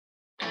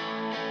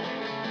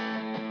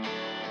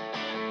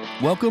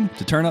Welcome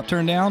to Turn Up,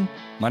 Turn Down.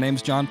 My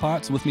name's John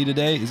Potts. With me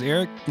today is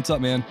Eric. What's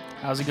up, man?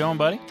 How's it going,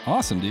 buddy?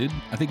 Awesome, dude.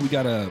 I think we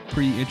got a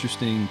pretty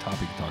interesting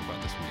topic to talk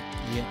about this week.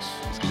 Yes.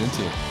 Let's get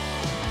into it.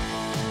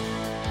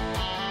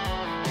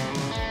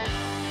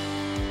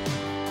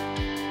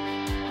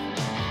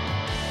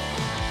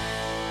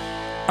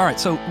 All right,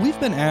 so we've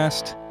been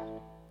asked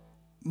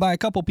by a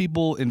couple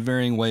people in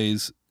varying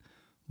ways,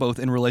 both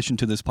in relation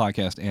to this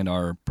podcast and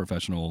our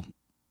professional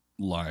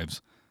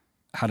lives,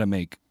 how to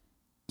make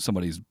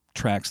somebody's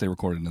tracks they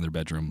recorded in their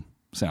bedroom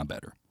sound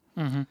better.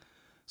 Mm-hmm.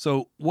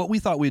 So what we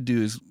thought we'd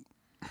do is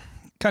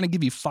kind of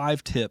give you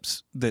 5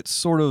 tips that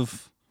sort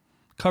of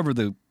cover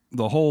the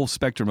whole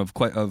spectrum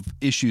of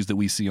issues that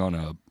we see on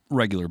a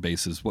regular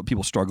basis, what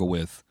people struggle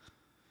with,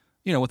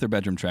 with their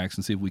bedroom tracks,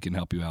 and see if we can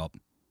help you out.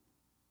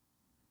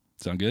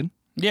 Sound good?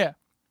 Yeah.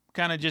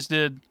 Kind of just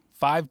did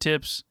 5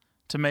 tips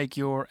to make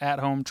your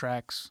at-home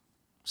tracks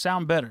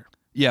sound better.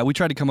 Yeah, we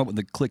tried to come up with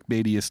the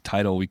clickbaitiest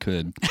title we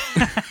could.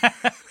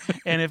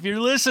 And if you're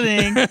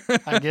listening,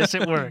 I guess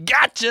it worked.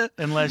 Gotcha!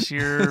 Unless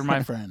you're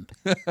my friend.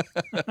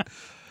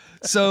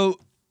 So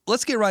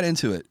let's get right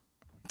into it.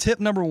 Tip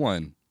number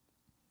 1,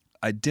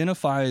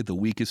 identify the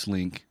weakest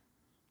link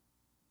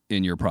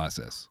in your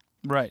process.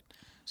 Right.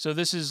 So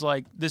this is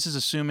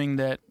assuming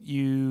that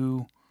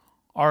you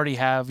already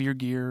have your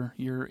gear,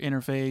 your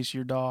interface,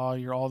 your DAW,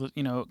 your all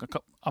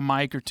the, a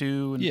mic or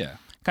two, and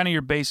kind of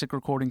your basic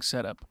recording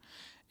setup.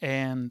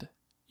 And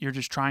you're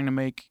just trying to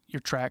make your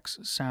tracks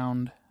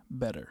sound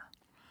better.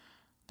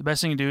 The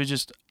best thing to do is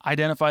just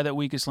identify that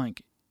weakest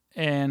link.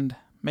 And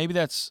maybe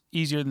that's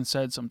easier than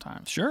said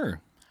sometimes.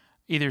 Sure.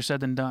 Easier said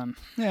than done.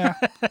 Yeah.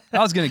 I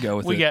was going to go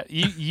with it.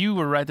 You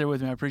were right there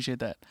with me. I appreciate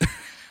that.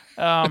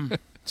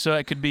 So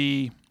it could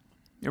be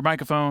your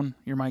microphone,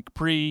 your mic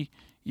pre,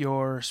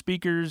 your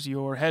speakers,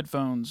 your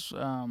headphones.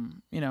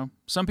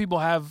 Some people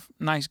have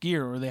nice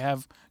gear, or they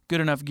have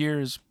good enough gear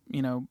as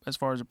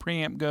far as a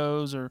preamp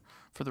goes, or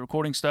for the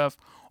recording stuff.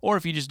 Or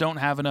if you just don't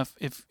have enough,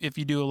 if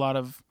you do a lot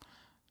of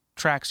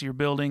tracks you're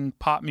building,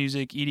 pop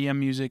music, EDM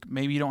music,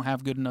 maybe you don't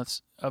have good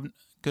enough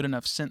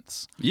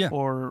synths,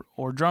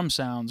 or drum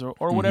sounds, or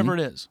whatever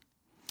it is.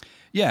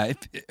 Yeah,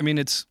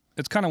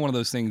 it's kind of one of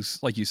those things,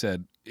 like you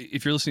said.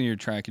 If you're listening to your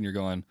track and you're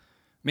going,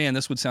 man,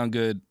 this would sound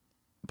good,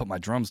 but my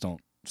drums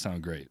don't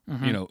sound great.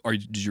 Mm-hmm.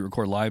 Did you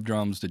record live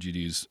drums? Did you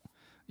use,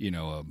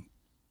 a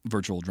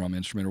virtual drum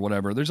instrument or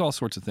whatever? There's all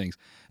sorts of things.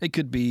 It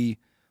could be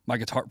my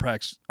guitar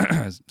practice.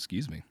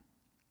 Excuse me.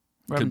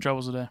 We're having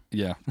troubles today.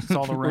 Yeah. It's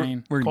all the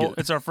rain. We're cold,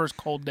 it's our first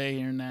cold day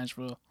here in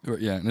Nashville.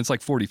 Yeah, and it's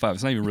like 45.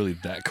 It's not even really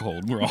that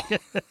cold. We're all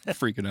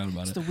freaking out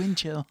about It's the wind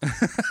chill.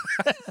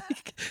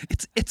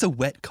 It's a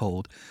wet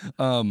cold.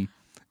 So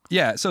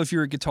if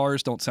your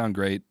guitars don't sound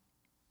great,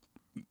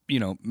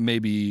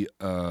 maybe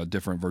a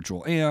different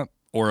virtual amp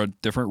or a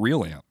different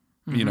real amp.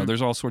 Mm-hmm.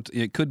 There's all sorts.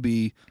 It could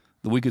be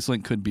the weakest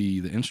link could be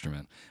the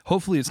instrument.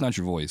 Hopefully, it's not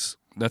your voice.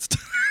 That's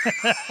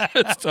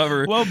it's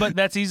tougher. Well, but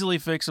that's easily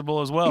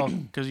fixable as well,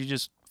 because you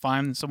just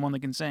find someone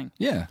that can sing.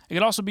 Yeah. It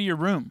could also be your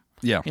room.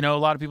 Yeah. A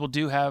lot of people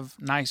do have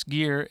nice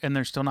gear and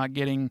they're still not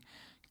getting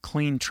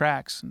clean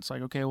tracks. And it's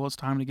like, okay, well, it's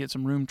time to get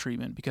some room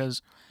treatment,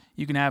 because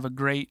you can have a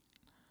great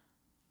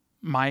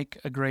mic,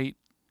 a great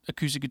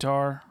acoustic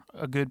guitar,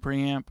 a good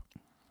preamp,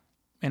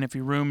 and if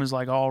your room is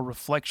like all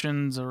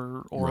reflections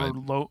or right.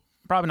 low,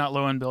 probably not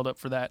low end buildup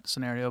for that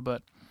scenario,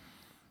 but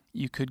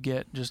you could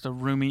get just a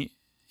roomy.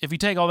 If you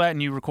take all that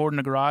and you record in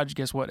a garage,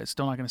 guess what? It's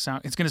still not going to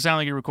sound. It's going to sound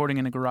like you're recording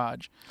in a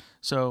garage.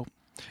 So,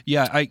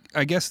 yeah,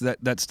 I guess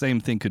that same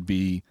thing could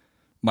be.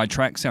 My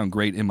tracks sound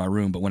great in my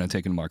room, but when I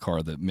take it in my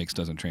car, the mix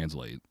doesn't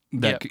translate.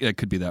 That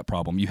could be that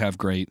problem. You have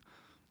great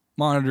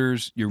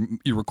monitors, you're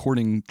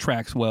recording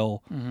tracks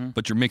well, mm-hmm.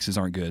 but your mixes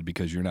aren't good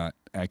because you're not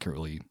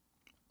accurately.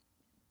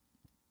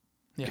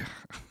 Yeah.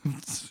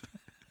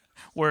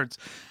 Words.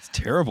 It's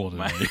terrible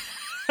today.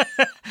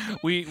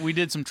 We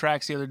did some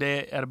tracks the other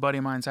day at a buddy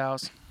of mine's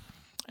house,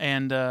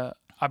 and I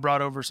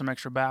brought over some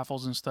extra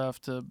baffles and stuff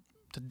to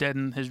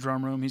deaden his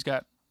drum room. He's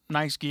got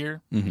nice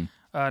gear,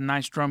 mm-hmm.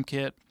 Nice drum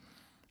kit,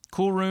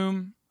 cool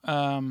room,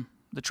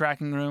 the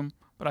tracking room,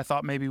 but I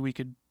thought maybe we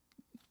could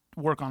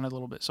work on it a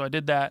little bit. So I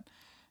did that,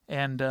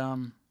 and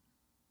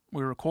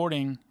we were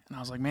recording, and I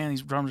was like, man,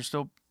 these drums are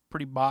still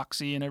pretty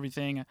boxy and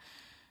everything,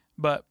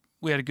 but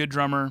we had a good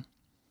drummer.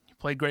 He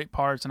played great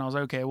parts, and I was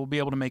like, okay, we'll be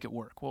able to make it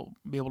work. We'll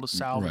be able to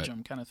salvage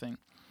them, kind of thing.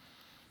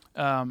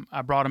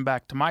 I brought them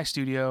back to my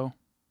studio,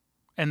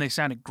 and they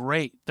sounded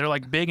great. They're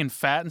like big and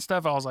fat and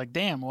stuff. I was like,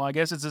 damn, well, I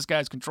guess it's this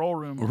guy's control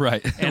room,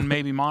 right? And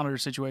maybe monitor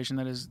situation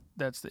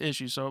that's the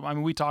issue. So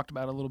we talked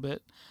about it a little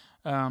bit,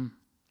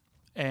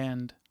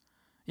 and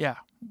yeah,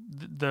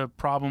 the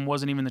problem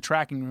wasn't even the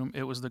tracking room;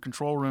 it was the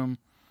control room,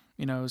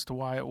 as to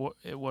why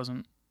it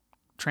wasn't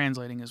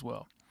translating as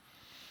well.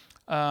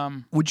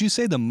 Would you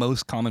say the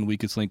most common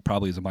weakest link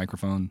probably is a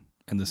microphone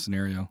in this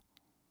scenario?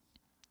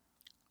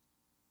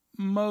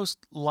 Most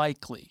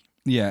likely.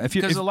 Yeah,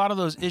 because a lot of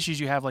those issues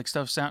you have, like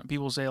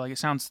people say like it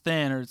sounds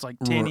thin, or it's like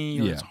tinny,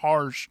 or it's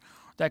harsh,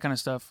 that kind of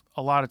stuff.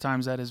 A lot of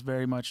times that is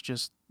very much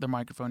just the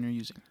microphone you're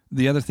using.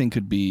 The other thing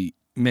could be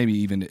maybe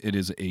even it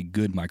is a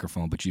good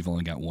microphone, but you've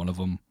only got one of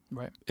them,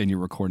 Right. and you're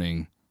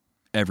recording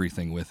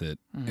everything with it,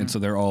 Mhm. and so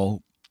they're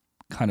all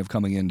kind of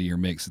coming into your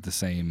mix at the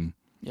same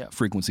Yeah.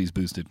 frequencies,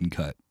 boosted and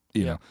cut.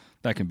 You Yeah. know,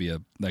 that can be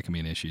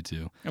an issue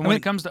too. And when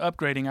it comes to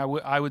upgrading,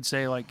 I would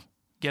say like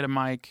get a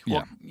mic. Yeah.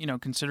 Well, you know,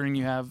 considering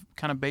you have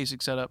kind of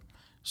basic setup,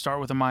 start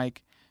with a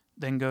mic,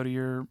 then go to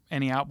your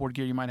any outboard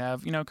gear you might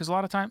have. You know, because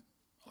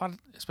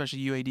especially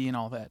UAD and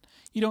all that,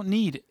 you don't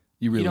need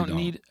you really don't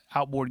need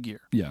outboard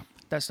gear. Yeah.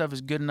 That stuff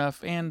is good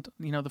enough, and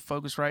you know the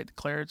Focusrite, the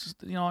Clarets,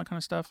 you know all that kind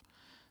of stuff.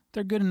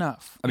 They're good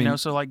enough. I mean- you know,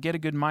 so like get a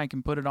good mic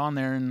and put it on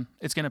there, and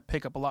it's going to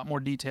pick up a lot more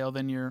detail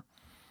than your,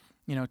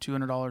 you know,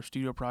 $200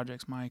 Studio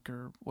Projects mic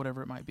or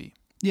whatever it might be.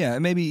 Yeah,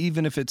 and maybe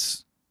even if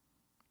it's,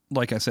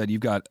 like I said,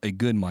 you've got a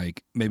good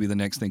mic, maybe the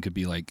next thing could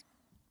be like,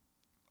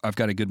 I've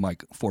got a good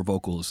mic for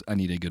vocals, I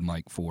need a good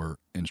mic for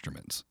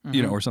instruments,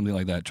 you know, Mhm. or something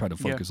like that. Try to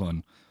Yeah. focus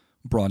on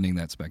broadening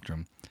that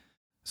spectrum.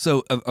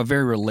 So a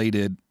very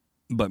related,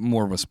 but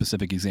more of a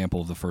specific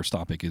example of the first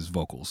topic is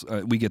vocals.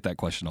 We get that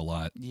question a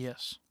lot.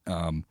 Yes.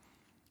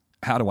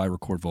 How do I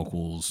record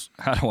vocals?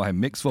 How do I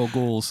mix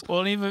vocals?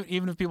 Well, and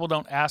even if people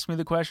don't ask me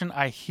the question,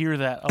 I hear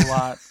that a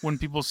lot when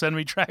people send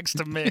me tracks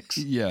to mix,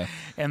 Yeah.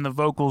 and the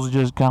vocals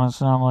just kind of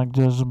sound like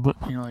this. But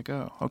you're like,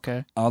 oh,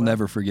 okay. I'll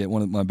never forget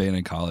one of my band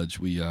in college.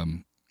 We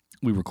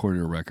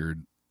recorded a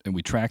record and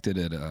we tracked it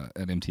at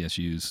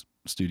MTSU's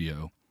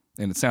studio,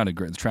 and it sounded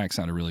great. The track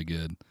sounded really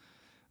good,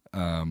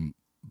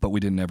 but we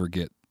didn't ever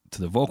get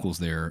to the vocals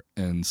there,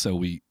 and so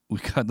we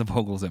cut the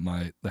vocals at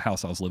the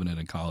house I was living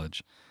in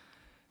college,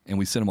 and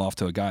we sent them off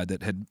to a guy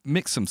that had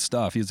mixed some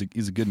stuff. He's a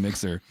good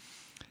mixer.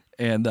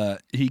 And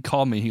he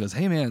called me. He goes,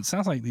 "Hey man, it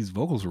sounds like these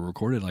vocals were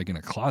recorded like in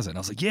a closet." And I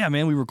was like, "Yeah,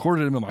 man, we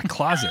recorded them in my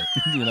closet."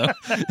 You know?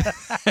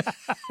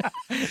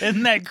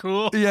 Isn't that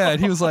cool? Yeah.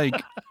 And he was like,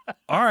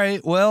 "All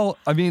right, well,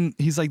 I mean,"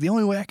 he's like, "the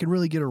only way I could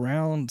really get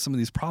around some of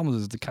these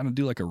problems is to kind of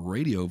do like a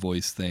radio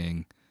voice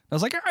thing." I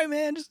was like, "All right,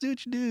 man, just do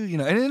what you do." You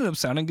know, and it ended up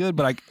sounding good.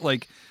 But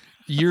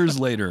years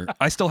later,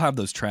 I still have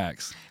those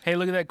tracks. Hey,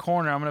 look at that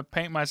corner. I'm going to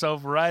paint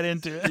myself right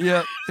into it.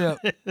 Yeah, yeah.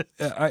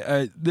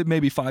 I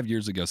maybe 5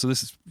 years ago. So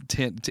this is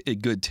a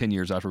good 10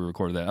 years after we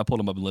recorded that. I pulled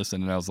him up and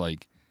listened, and I was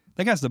like,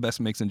 "That guy's the best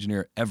mix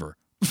engineer ever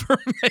for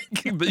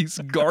making these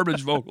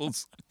garbage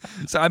vocals."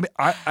 So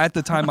I at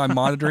the time, my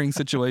monitoring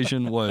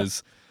situation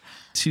was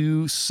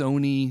 2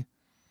 Sony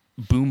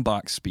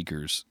boombox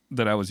speakers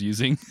that I was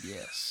using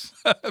Yes.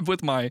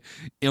 with my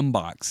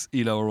inbox,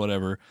 you know, or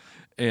whatever,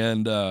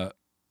 and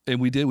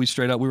we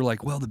straight up, we were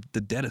like, well,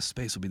 the deadest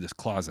space will be this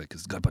closet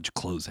because it's got a bunch of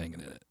clothes hanging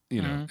in it,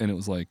 you know. Mhm. And it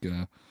was like,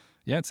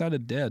 yeah, it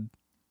sounded dead.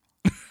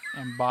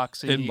 And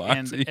boxy, And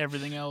boxy. and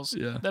everything else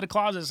Yeah. that a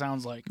closet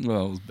sounds like.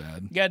 Well, it was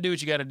bad. You got to do what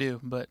you got to do,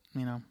 but,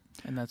 you know,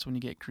 and that's when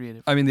you get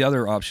creative. I mean, the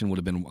other option would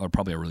have been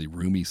probably a really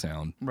roomy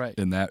sound Right.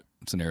 in that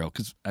scenario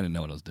because I didn't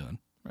know what I was doing.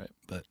 Right.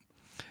 But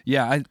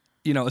yeah,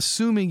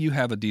 assuming you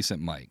have a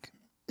decent mic,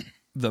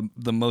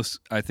 the most,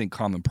 I think,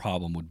 common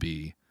problem would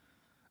be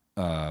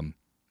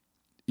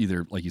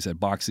either, like you said,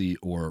 boxy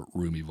or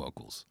roomy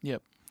vocals.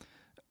 Yep.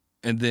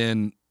 And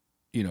then,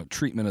 you know,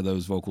 treatment of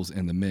those vocals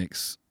in the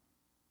mix.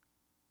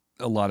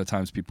 A lot of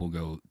times people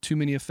go too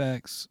many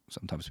effects.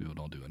 Sometimes people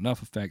don't do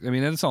enough effects. I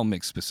mean, it's all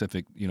mix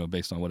specific, you know,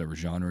 based on whatever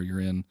genre you're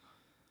in.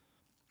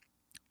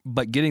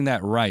 But getting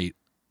that right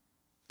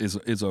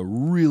is a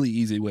really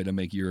easy way to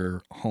make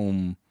your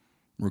home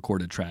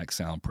recorded track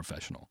sound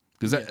professional.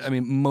 Because, Yes. I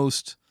mean,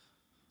 most,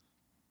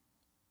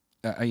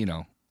 you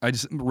know,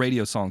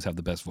 radio songs have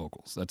the best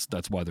vocals.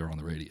 That's why they're on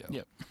the radio.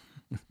 Yep.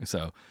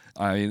 So,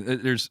 I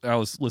mean, I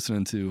was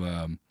listening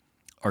to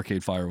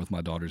Arcade Fire with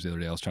my daughters the other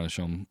day. I was trying to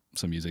show them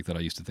some music that I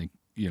used to think,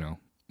 you know,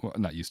 well,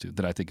 not used to,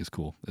 that I think is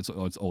cool. It's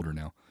older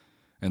now.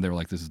 And they were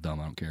like, "This is dumb.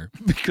 I don't care,"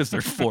 because they're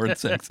 4 and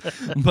 6.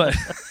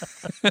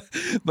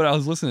 But I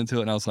was listening to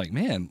it and I was like,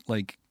 man,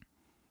 like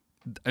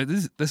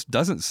this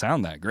doesn't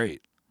sound that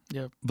great.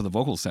 Yep. But the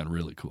vocals sound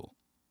really cool.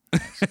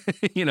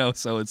 You know,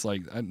 so it's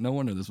like, no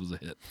wonder this was a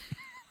hit.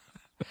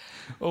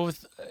 Well,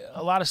 with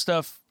a lot of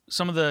stuff,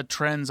 some of the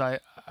trends I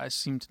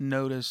seem to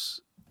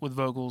notice with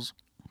vocals,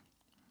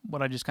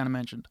 what I just kind of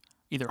mentioned,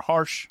 either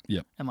harsh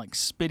Yep. and like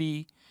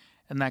spitty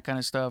and that kind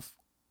of stuff,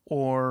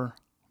 or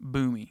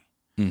boomy.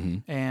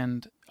 Mm-hmm.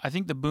 And I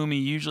think the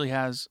boomy usually it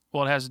has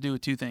to do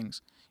with 2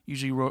 things.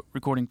 Usually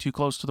recording too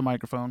close to the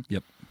microphone.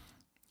 Yep.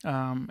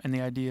 And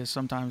the idea is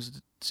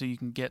sometimes so you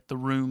can get the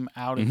room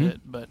out of Mhm.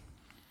 it. But,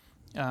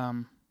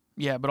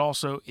 but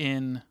also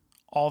in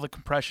all the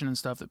compression and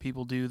stuff that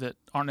people do that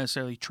aren't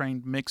necessarily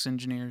trained mix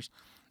engineers,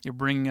 you're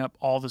bringing up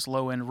all this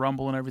low end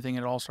rumble and everything,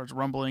 and it all starts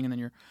rumbling, and then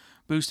you're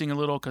boosting a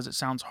little because it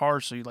sounds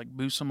harsh, so you like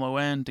boost some low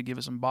end to give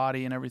it some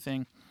body and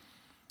everything.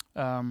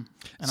 And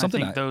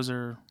Something I think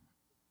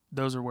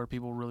those are where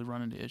people really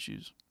run into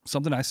issues.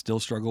 Something I still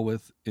struggle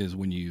with is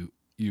when you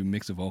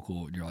mix a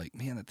vocal and you're like,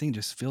 man, that thing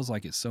just feels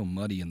like it's so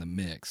muddy in the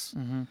mix.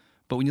 Mm-hmm.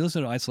 But when you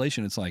listen to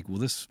isolation, it's like, well,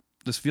 this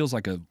feels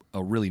like a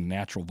really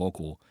natural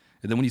vocal.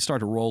 And then when you start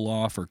to roll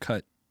off or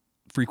cut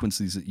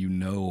frequencies that you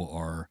know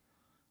are,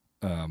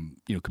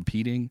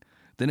 competing,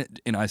 then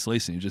in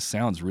isolation, it just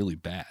sounds really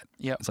bad.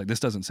 Yep. It's like, this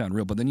doesn't sound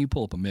real. But then you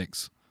pull up a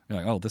mix, you're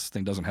like, oh, this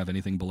thing doesn't have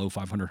anything below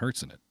 500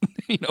 hertz in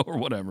it, or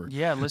whatever.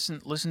 Yeah,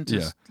 listen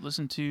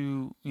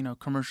to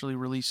commercially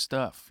released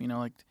stuff.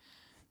 Like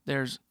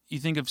you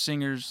think of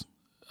singers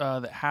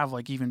that have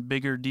like even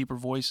bigger, deeper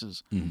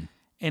voices,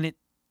 and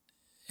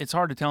it's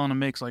hard to tell in a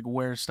mix like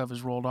where stuff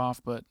is rolled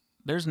off, but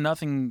there's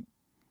nothing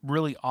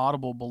really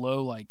audible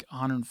below like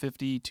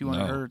 150,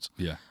 200 hertz.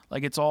 Yeah.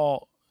 Like it's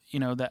all,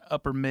 that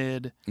upper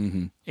mid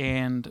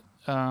and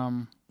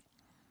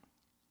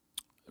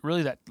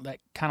really that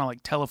kind of like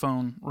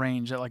telephone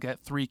range, that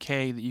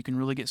 3K that you can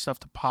really get stuff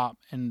to pop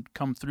and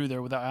come through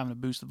there without having to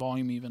boost the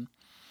volume even.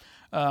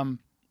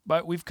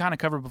 But we've kind of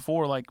covered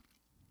before, like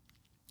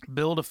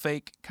build a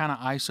fake kind of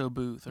ISO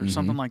booth or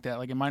something like that.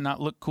 Like it might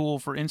not look cool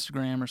for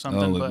Instagram or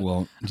something. Oh,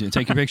 well,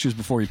 take your pictures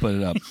before you put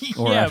it up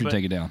or after you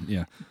take it down.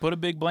 Yeah. Put a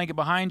big blanket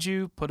behind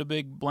you, put a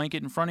big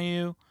blanket in front of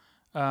you,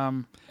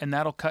 and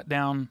that'll cut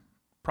down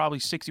probably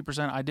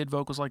 60%. I did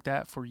vocals like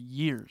that for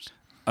years.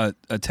 A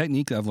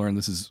technique that I've learned,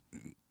 this is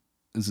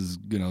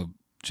going to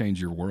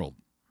change your world,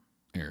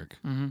 Eric.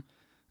 Mm-hmm.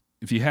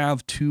 If you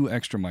have 2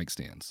 extra mic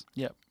stands,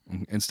 yep.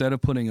 instead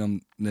of putting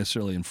them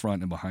necessarily in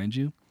front and behind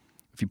you,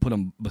 if you put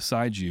them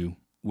beside you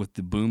with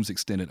the booms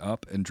extended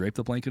up and drape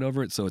the blanket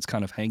over it, so it's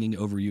kind of hanging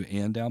over you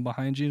and down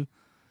behind you,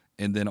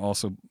 and then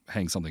also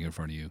hang something in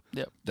front of you.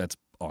 Yep. That's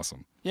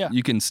awesome. Yeah.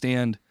 You can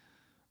stand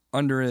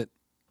under it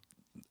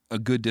a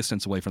good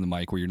distance away from the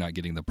mic where you're not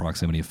getting the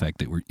proximity effect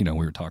that we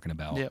were talking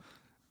about. Yep.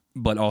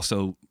 But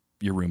also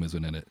your room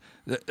isn't in it.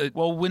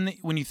 Well,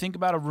 when you think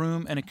about a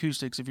room and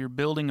acoustics, if you're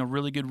building a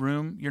really good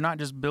room, you're not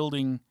just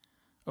building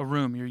a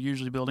room. You're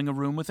usually building a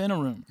room within a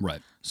room.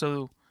 Right.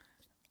 So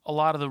a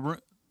lot of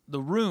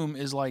the room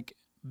is like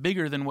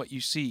bigger than what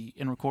you see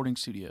in recording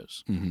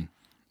studios. Mm-hmm.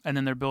 And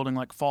then they're building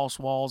like false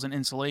walls and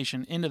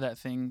insulation into that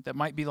thing that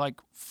might be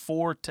like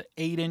 4 to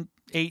 8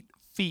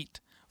 feet,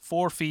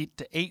 4 feet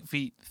to 8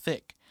 feet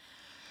thick.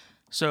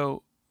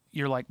 So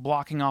you're like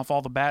blocking off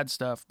all the bad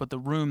stuff, but the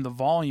room, the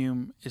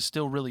volume is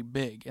still really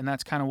big. And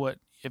that's kind of what,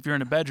 if you're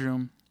in a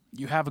bedroom,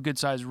 you have a good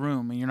sized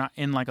room and you're not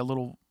in like a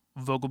little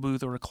vocal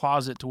booth or a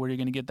closet to where you're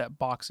going to get that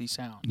boxy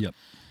sound. Yep.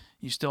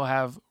 You still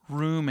have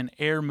room and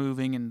air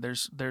moving, and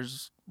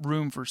there's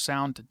room for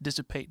sound to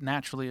dissipate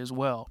naturally as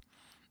well,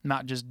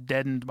 not just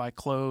deadened by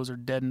clothes or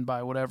deadened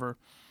by whatever,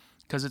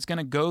 because it's going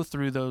to go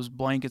through those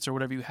blankets or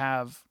whatever you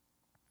have.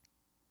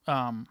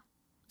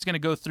 It's going to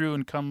go through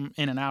and come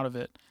in and out of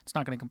it. It's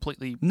not going to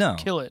completely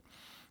kill it.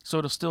 So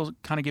it'll still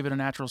kind of give it a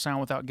natural sound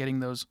without getting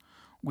those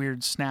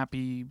weird,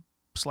 snappy,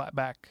 slap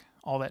back,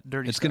 all that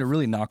dirty It's stuff. going to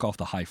really knock off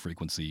the high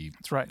frequency.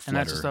 That's right. And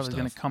that's the stuff that's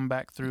going to come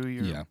back through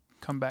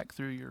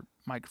your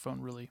microphone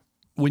really.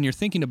 When you're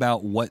thinking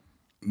about what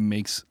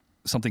makes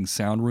something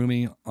sound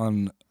roomy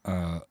on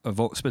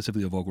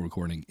specifically a vocal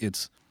recording,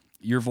 it's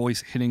your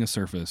voice hitting a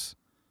surface,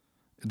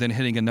 then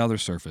hitting another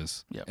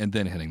surface, and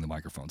then hitting the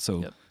microphone.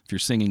 So if you're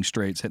singing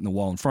straight, it's hitting the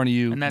wall in front of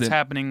you. And that's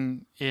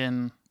happening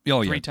in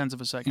 0.3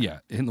 of a second. Yeah,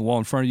 hitting the wall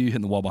in front of you,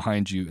 hitting the wall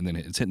behind you, and then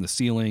it's hitting the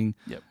ceiling,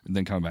 and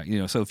then coming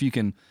back. So if you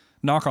can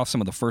knock off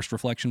some of the first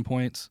reflection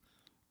points,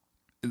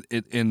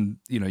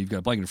 you've got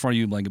a blanket in front of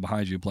you, a blanket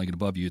behind you, a blanket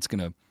above you, it's going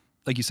to,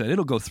 like you said,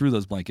 it'll go through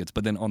those blankets,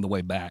 but then on the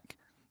way back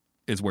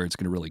is where it's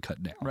going to really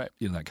cut down. Right.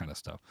 That kind of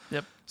stuff.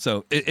 Yep.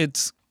 So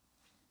it's,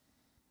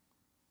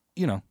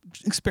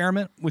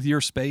 experiment with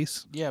your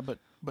space. Yeah, but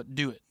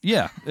do it.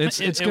 Yeah, it's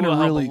going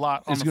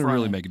to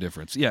really make a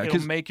difference. Yeah,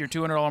 it'll make your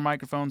 $200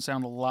 microphone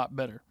sound a lot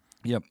better.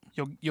 Yep.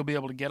 You'll be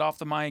able to get off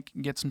the mic,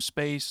 get some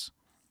space,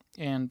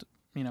 and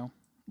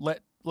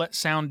let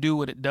sound do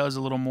what it does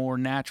a little more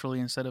naturally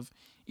instead of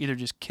either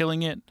just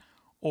killing it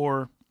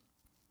or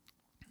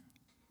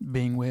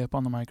being way up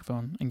on the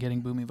microphone and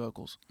getting boomy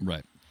vocals.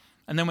 Right.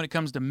 And then when it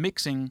comes to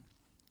mixing,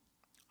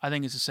 I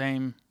think it's the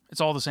same.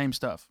 It's all the same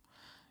stuff.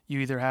 You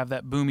either have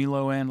that boomy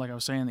low end, like I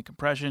was saying, the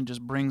compression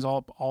just brings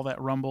all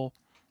that rumble.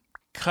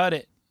 Cut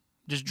it.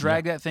 Just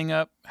drag that thing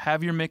up.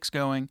 Have your mix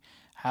going.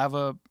 Have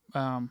a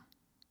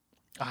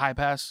high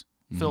pass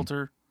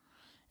filter,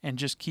 and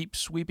just keep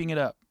sweeping it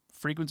up,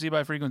 frequency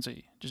by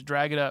frequency. Just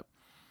drag it up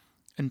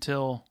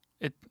until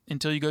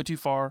you go too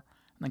far,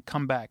 and then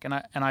come back. And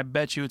I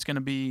bet you it's going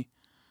to be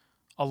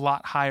a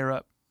lot higher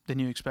up than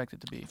you expect it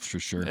to be. For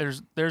sure.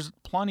 There's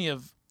plenty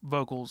of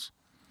vocals,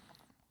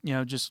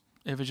 just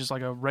if it's just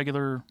like a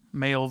regular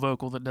male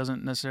vocal that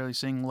doesn't necessarily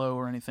sing low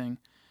or anything.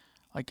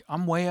 Like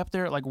I'm way up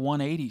there at like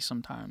 180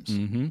 sometimes,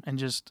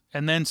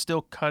 and then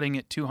still cutting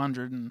at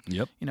 200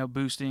 and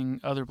boosting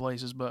other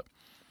places. But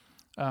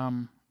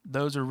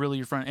those are really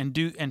your front, and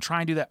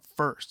try and do that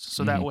first,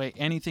 so that way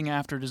anything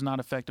after it is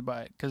not affected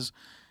by it. Because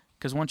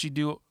once you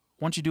do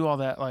all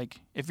that,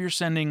 like if you're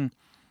sending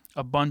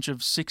a bunch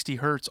of 60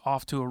 hertz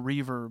off to a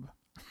reverb,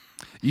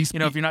 if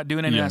you're not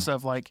doing any of that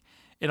stuff, like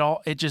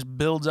it just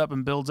builds up,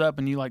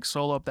 and you like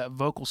solo up that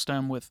vocal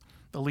stem with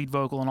the lead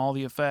vocal and all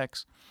the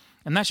effects.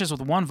 And that's just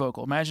with one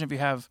vocal. Imagine if you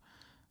have,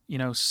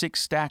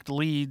 6 stacked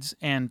leads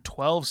and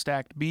 12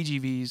 stacked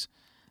BGVs.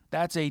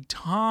 that's a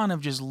ton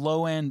of just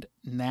low end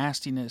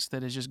nastiness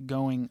that is just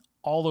going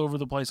all over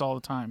the place all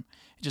the time.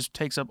 It just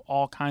takes up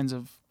all kinds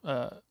of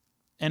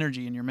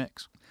energy in your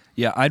mix.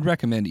 Yeah, I'd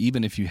recommend,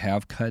 even if you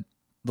have cut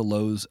the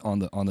lows on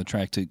the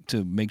track,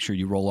 to make sure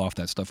you roll off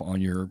that stuff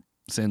on your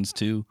sends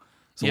too.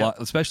 So Yeah. a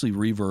lot, especially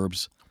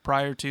reverbs.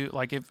 Prior to,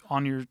 like, if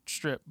on your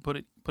strip, put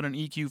an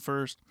EQ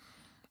first,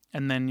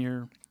 and then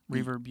your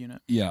reverb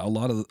unit. Yeah, a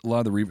lot of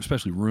the reverb,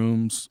 especially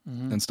rooms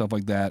and stuff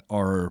like that,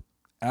 are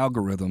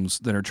algorithms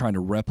that are trying to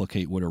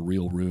replicate what a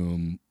real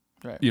room,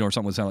 Right. or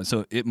something would sound like.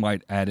 So it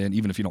might add in,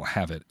 even if you don't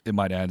have it, it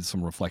might add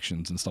some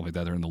reflections and stuff like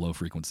that. They're in the low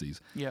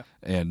frequencies. Yeah.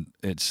 And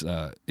it's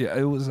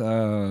it was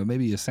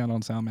maybe a Sound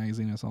on Sound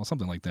magazine I saw,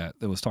 something like that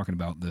was talking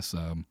about this,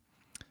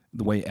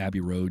 the way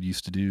Abbey Road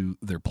used to do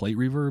their plate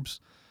reverbs,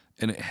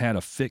 and it had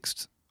a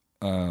fixed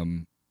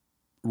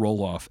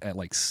roll off at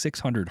like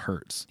 600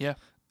 hertz. Yeah.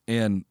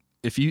 And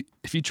if you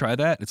try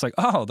that, it's like,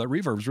 oh, the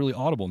reverb's really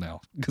audible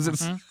now because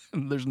it's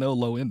there's no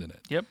low end in it.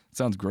 Yep. It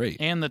sounds great.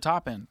 And the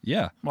top end.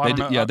 Yeah. Well, I they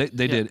don't did, know. yeah,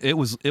 they did. It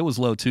was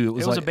low too. It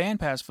was a like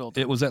bandpass filter.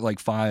 it was at like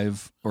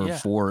 5 or Yeah.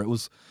 4.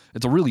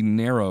 It's a really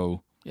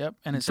narrow. Yep.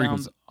 And it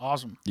frequency. sounds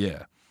awesome.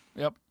 Yeah.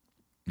 Yep.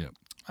 Yep.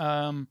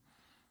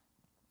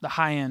 The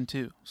high end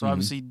too. So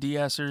obviously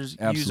de-essers, use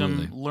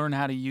Absolutely. them, learn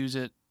how to use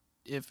it.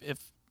 If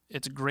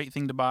it's a great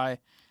thing to buy,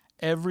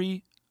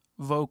 every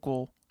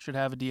vocal should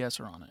have a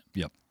de-esser on it.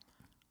 Yep.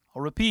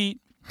 I'll repeat,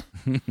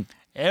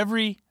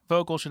 every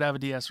vocal should have a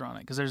de-esser on it,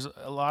 because there's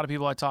a lot of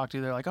people I talk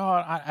to, they're like,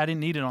 oh, I didn't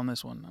need it on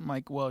this one. I'm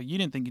like, well, you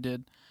didn't think you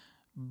did,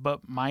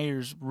 but my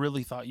ears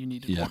really thought you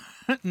needed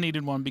one,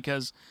 needed one,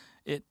 because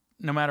it,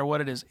 no matter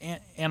what it is,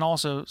 and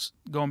also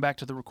going back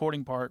to the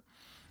recording part,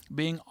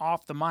 being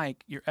off the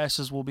mic, your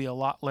S's will be a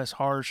lot less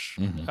harsh,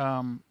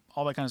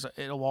 all that kind of stuff.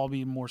 It'll all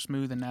be more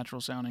smooth and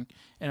natural sounding,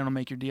 and it'll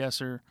make your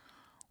de-esser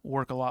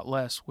work a lot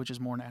less, which is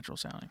more natural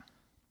sounding.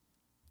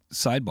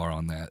 Sidebar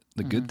on that,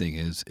 the good thing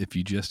is, if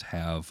you just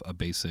have a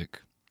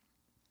basic,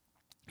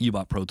 you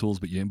bought Pro Tools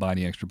but you didn't buy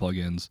any extra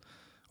plugins,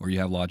 or you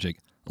have Logic,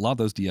 a lot of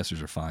those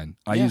de-essers are fine.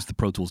 I use the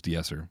Pro Tools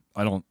de-esser.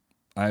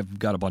 I've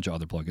got a bunch of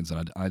other plugins,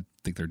 and I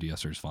think their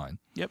de-esser is fine.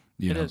 Yep,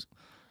 You it know, is.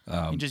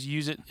 You just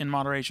use it in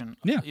moderation.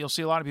 Yeah. You'll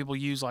see a lot of people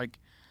use like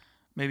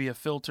maybe a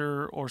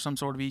filter or some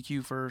sort of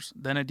EQ first,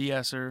 then a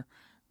de-esser,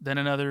 then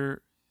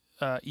another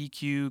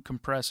EQ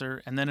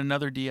compressor, and then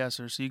another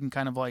de-esser. So you can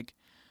kind of like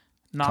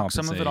knock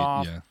some of it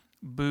off, Yeah.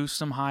 boost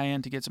some high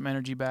end to get some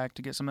energy back,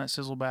 to get some of that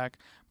sizzle back,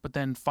 but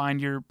then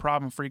find your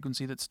problem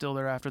frequency that's still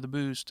there after the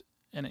boost.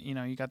 And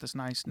you got this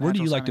nice. Where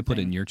do you like to natural put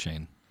sounding in thing. your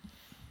chain?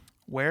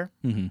 Where?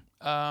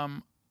 Mm-hmm.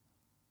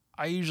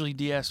 I usually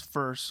DS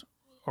first,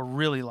 or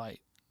really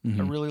light.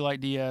 A really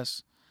light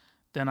DS,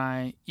 then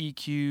I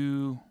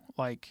EQ,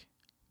 like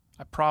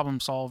I problem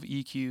solve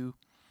EQ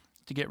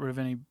to get rid of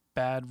any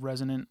bad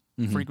resonant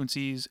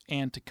frequencies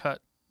and to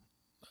cut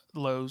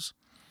lows.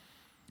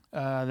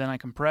 Then I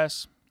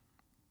compress,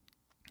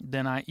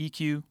 then I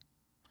EQ,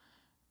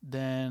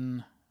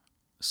 then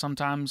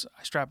sometimes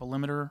I strap a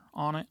limiter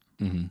on it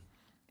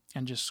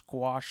and just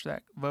squash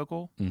that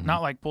vocal.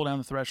 Not like pull down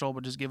the threshold,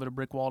 but just give it a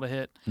brick wall to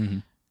hit.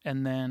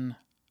 And then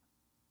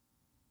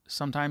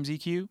sometimes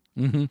EQ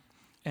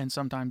and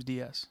sometimes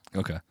DS.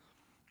 Okay.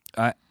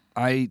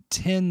 I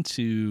tend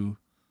to,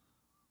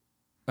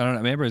 I don't know,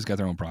 I mean, everybody's got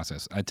their own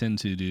process. I tend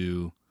to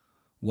do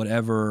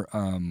whatever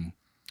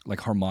like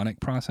harmonic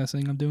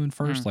processing I'm doing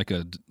first, like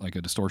a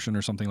distortion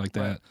or something like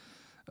that.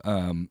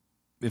 Right.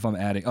 If I'm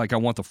adding, like I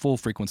want the full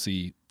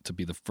frequency to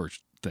be the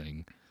first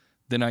thing,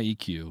 then I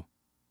EQ.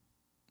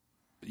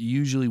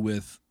 Usually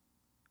with,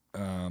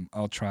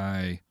 I'll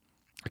try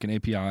like an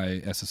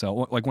API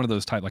SSL, like one of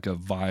those type, like a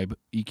vibe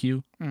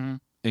EQ,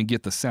 and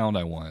get the sound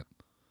I want.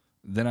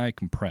 Then I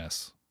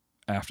compress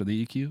after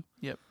the EQ.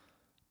 Yep.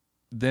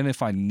 Then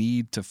if I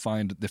need to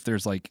find, if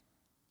there's like,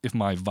 if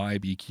my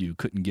vibe EQ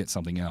couldn't get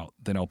something out,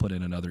 then I'll put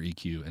in another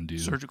EQ and do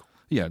Surgical.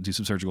 Yeah, do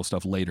some surgical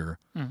stuff later.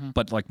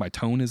 But like my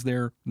tone is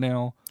there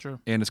now, True.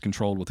 and it's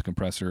controlled with the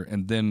compressor.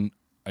 And then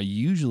I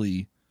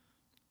usually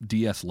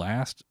DS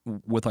last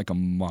with like a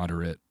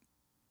moderate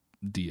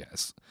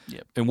DS.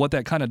 Yep. And what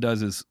that kind of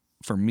does is,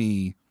 for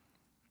me,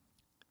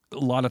 a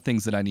lot of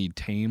things that I need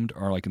tamed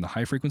are like in the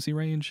high frequency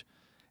range.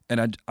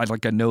 And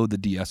I know the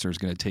de-esser is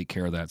going to take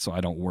care of that, so I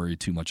don't worry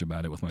too much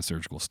about it with my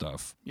surgical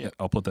stuff. Yep.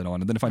 I'll put that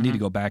on. And then if I need to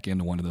go back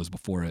into one of those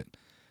before it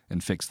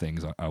and fix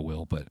things, I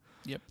will. But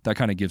that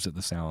kind of gives it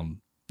the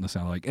sound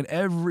like. And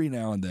every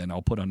now and then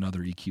I'll put another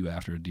EQ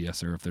after a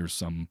de-esser if there's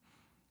some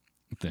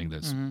thing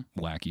that's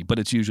wacky. But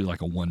it's usually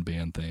like a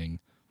one-band thing.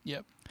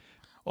 Yep.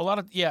 Well,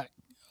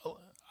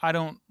 I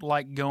don't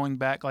like going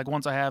back. Like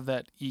once I have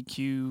that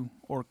EQ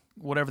or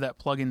whatever that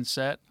plugin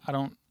set, I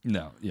don't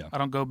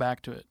go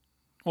back to it.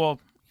 Well,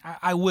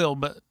 I will,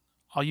 but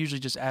I'll usually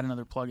just add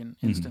another plugin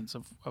instance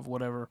of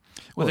whatever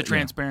with a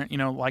transparent,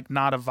 like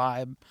not a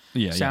vibe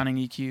sounding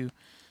EQ,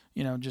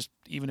 just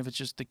even if it's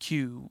just the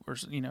Q or,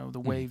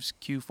 the Waves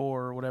Q4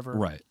 or whatever.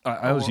 Right.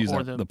 I always use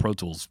the Pro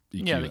Tools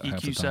EQ. Yeah, the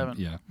EQ7.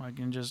 Yeah. I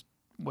can just,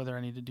 whether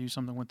I need to do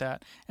something with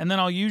that. And then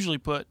I'll usually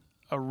put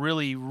a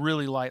really,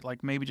 really light,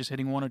 like maybe just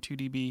hitting 1 or 2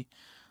 dB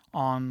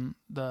on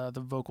the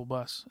vocal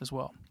bus as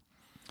well.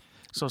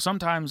 So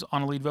sometimes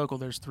on a lead vocal,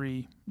 there's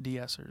 3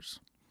 de-essers,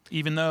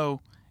 even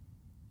though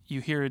you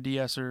hear a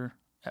de-esser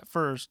at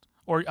first,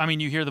 or I mean,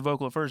 you hear the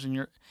vocal at first,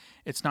 and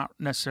it's not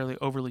necessarily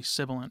overly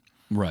sibilant.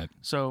 Right.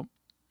 So,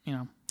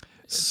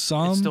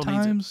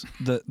 sometimes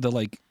the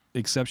like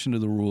exception to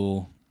the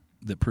rule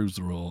that proves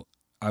the rule,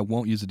 I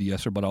won't use a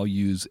de-esser, but I'll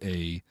use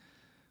a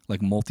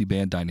like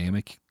multi-band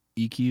dynamic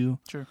EQ,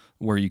 sure,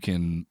 where you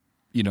can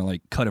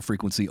like cut a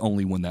frequency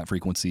only when that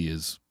frequency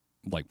is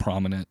like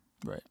prominent.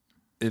 right.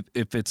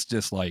 If it's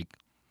just like,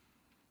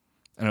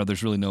 I know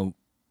there's really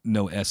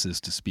no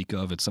S's to speak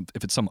of. If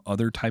it's some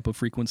other type of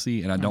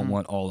frequency and I don't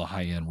want all the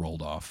high end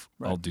rolled off,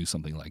 Right. I'll do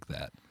something like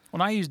that.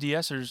 When I use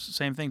de-essers,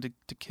 same thing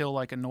to kill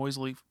like a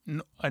nasally,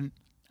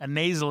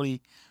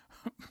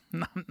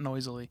 not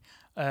noisily,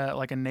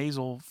 like a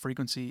nasal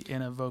frequency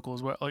in a vocal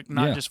as well, like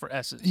not just for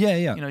S's.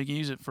 Yeah. You can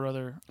use it for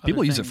other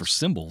People use it things. for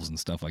cymbals and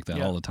stuff like that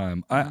Yeah. all the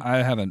time. Mhm.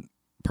 I haven't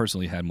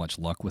personally had much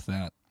luck with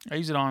that. I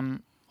use it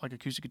on like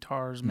acoustic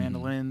guitars,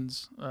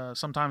 mandolins,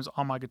 sometimes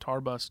on my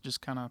guitar bus, just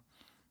kind of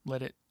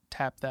let it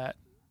tap that.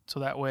 So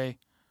that way,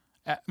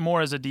 more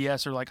as a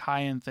de-esser, like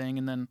high-end thing,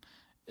 and then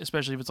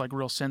especially if it's like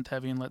real synth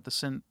heavy, and let the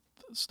synth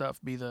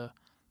stuff be the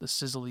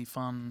sizzly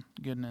fun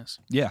goodness.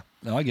 Yeah,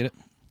 no, I get it.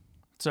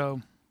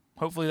 So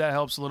hopefully that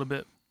helps a little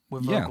bit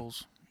with Yeah.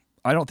 vocals.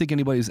 I don't think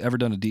anybody's ever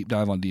done a deep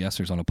dive on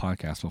de-essers on a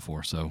podcast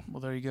before, so Well,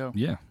 there you go.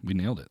 yeah, we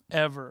nailed it.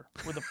 Ever.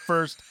 We're the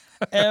first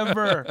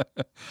ever.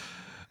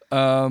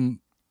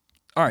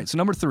 All right, so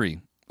number 3.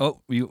 Oh,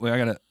 I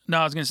gotta. No,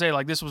 I was going to say,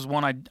 like, this was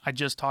one I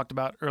just talked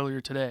about earlier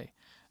today.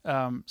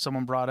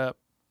 Someone brought up,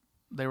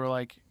 they were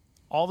like,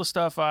 all the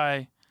stuff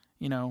that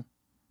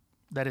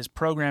is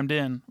programmed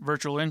in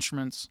virtual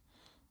instruments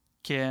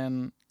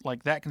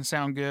that can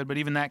sound good, but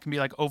even that can be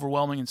like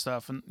overwhelming and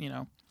stuff. And,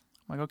 I'm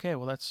like, okay,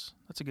 well, that's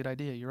a good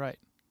idea. You're right.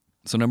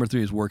 So number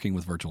 3 is working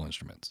with virtual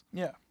instruments.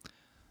 Yeah,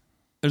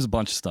 There's a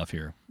bunch of stuff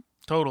here.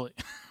 totally.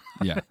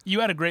 Yeah. You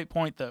had a great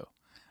point, though,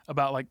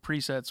 about like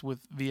presets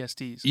with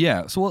VSTs.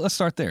 Yeah, so let's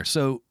start there.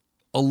 So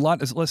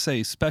let's say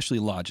especially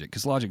Logic,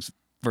 because Logic's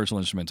virtual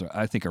instruments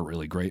I think are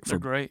really great. They're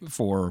great.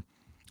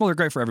 They're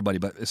great for everybody,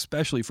 but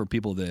especially for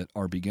people that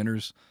are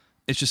beginners.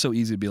 It's just so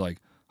easy to be like,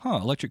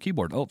 electric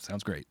keyboard. Oh,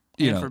 sounds great.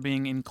 And for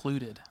being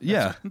included.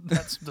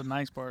 That's the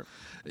nice part.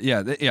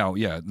 Yeah.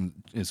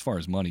 As far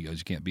as money goes,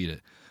 you can't beat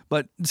it.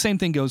 But the same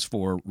thing goes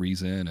for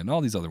Reason and all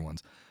these other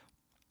ones.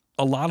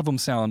 A lot of them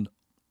sound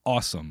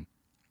awesome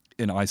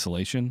in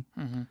isolation.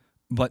 Mm-hmm.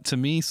 But to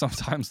me,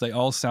 sometimes they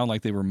all sound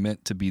like they were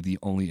meant to be the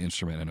only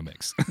instrument in a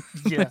mix.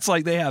 Yeah. It's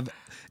like they have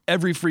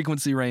every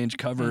frequency range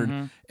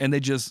covered, and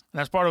they just...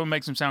 That's part of what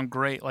makes them sound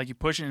great. Like you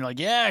push it and you're like,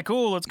 yeah,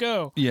 cool, let's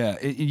go. Yeah,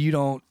 you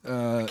don't...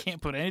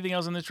 Can't put anything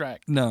else in the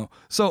track. No.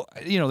 So,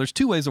 there's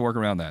 2 ways to work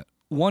around that.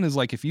 One is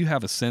like if you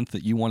have a synth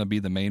that you want to be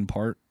the main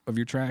part of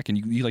your track and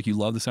you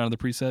love the sound of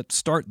the preset,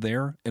 start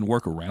there and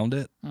work around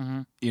it,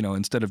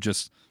 instead of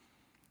just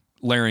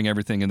layering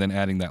everything and then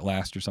adding that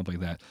last or something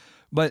like that.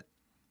 But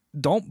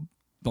don't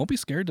be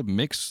scared to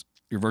mix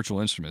your virtual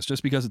instruments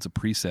just because it's a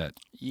preset.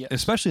 Yes.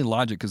 Especially in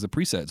Logic, because the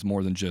preset's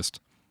more than just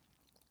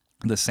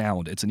the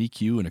sound. It's an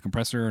EQ and a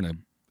compressor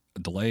and a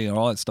delay and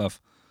all that stuff,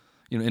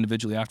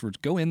 individually afterwards.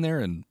 Go in there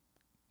and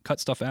cut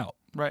stuff out.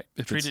 Right.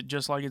 Treat it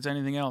just like it's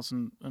anything else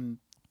and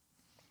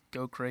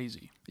go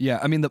crazy. Yeah,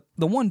 I mean,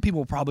 the one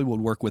people probably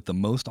would work with the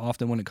most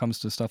often when it comes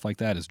to stuff like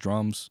that is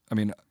drums. I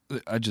mean,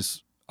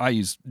 I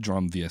use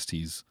drum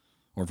VSTs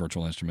or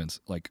virtual instruments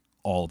like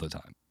all the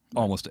time.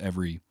 Almost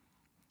every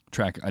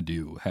track I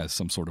do has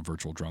some sort of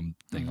virtual drum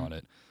thing on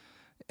it,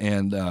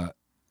 and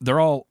they're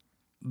all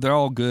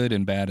good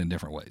and bad in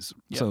different ways.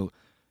 Yep. So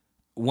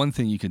one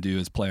thing you can do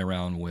is play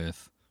around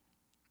with,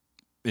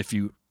 if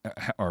you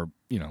are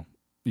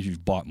if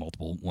you've bought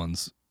multiple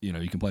ones, you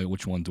can play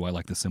which one do I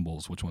like the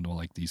cymbals, which one do I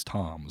like these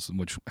toms, and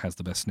which has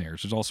the best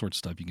snares. There's all sorts of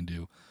stuff you can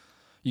do.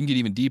 You can get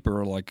even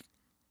deeper, like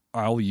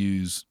I'll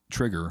use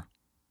trigger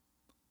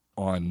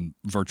on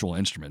virtual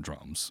instrument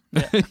drums.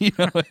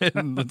 Yeah.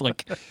 And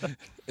like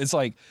it's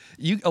like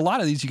a lot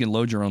of these you can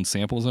load your own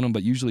samples in them,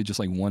 but usually just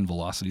like one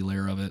velocity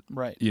layer of it.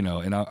 Right.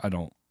 And I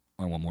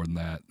want more than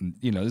that.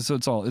 And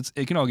so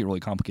it can all get really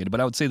complicated.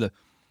 But I would say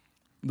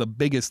the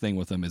biggest thing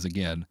with them is,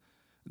 again,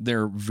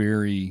 they're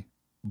very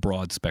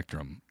broad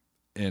spectrum,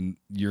 and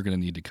you're going to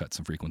need to cut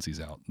some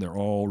frequencies out. They're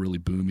all really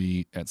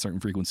boomy at certain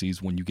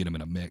frequencies when you get them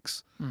in a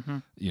mix.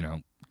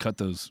 Cut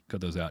those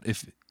out.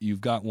 If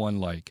you've got one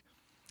like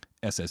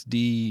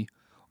SSD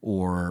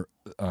or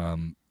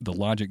the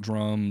Logic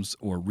drums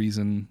or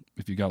Reason,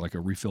 if you got like a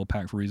refill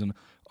pack for Reason,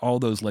 all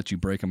those let you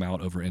break them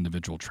out over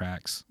individual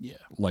tracks. Yeah.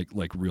 Like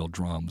real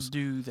drums.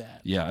 Do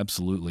that. Yeah,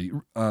 absolutely.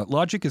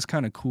 Logic is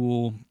kind of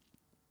cool.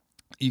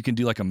 You can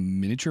do like a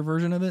miniature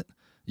version of it.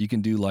 You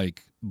can do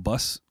like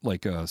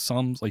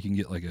sums, like you can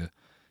get like a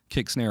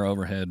kick, snare,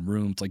 overhead,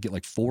 room, to like get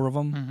like 4 of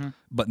them.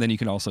 But then you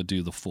can also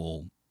do the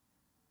full,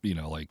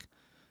 like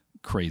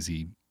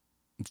crazy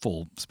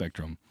full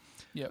spectrum.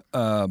 Yeah.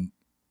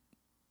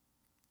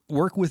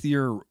 Work with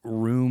your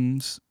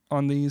rooms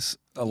on these.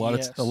 A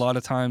lot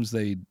of times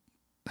they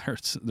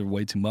they're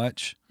way too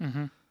much.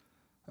 Mm-hmm.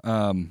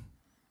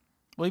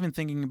 Well, even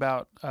thinking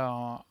about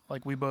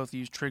like we both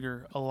use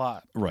Trigger a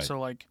lot, Right. So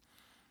like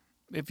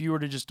if you were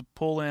to just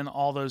pull in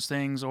all those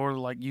things or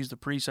like use the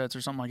presets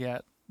or something like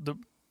that,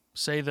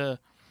 say the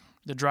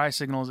dry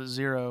signal is at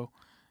 0,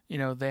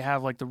 they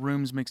have like the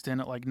rooms mixed in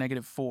at like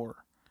 -4,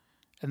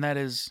 and that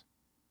is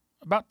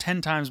about 10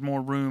 times more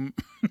room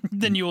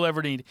than you will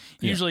ever need.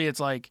 Yeah. Usually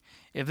it's like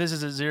if this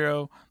is at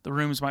 0, the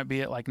rooms might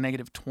be at like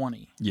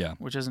 -20, Yeah.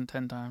 which isn't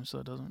 10 times, so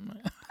it doesn't.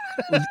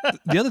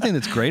 The other thing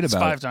that's great It's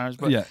about 5 times,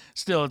 but yeah.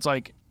 still, it's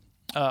like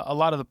a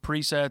lot of the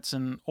presets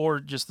or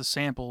just the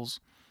samples,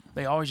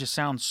 they always just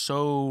sound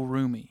so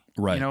roomy,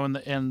 Right.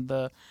 And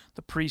the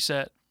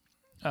preset,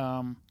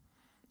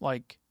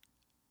 like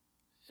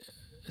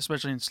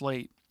especially in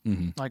Slate,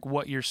 Mm-hmm. like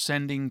what you're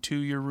sending to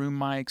your room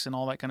mics and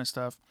all that kind of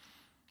stuff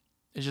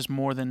is just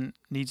more than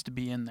needs to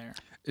be in there,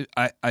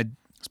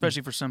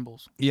 especially for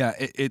cymbals. Yeah,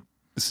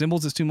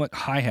 cymbals is too much.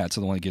 Hi-hats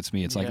are the one that gets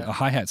me. It's like Yeah. a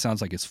hi-hat sounds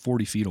like it's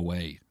 40 feet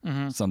away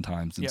Mm-hmm.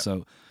 sometimes. And Yep.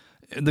 so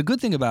the good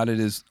thing about it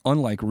is,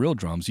 unlike real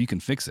drums, you can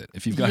fix it.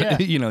 If you've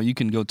got, Yeah. you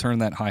can go turn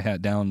that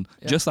hi-hat down,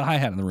 Yep. just the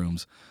hi-hat in the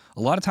rooms.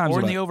 A lot of times,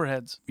 Or in the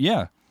overheads.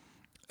 yeah.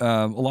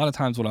 A lot of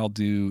times what I'll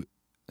do,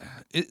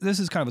 this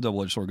is kind of a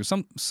double-edged sword, because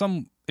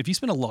if you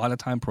spend a lot of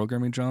time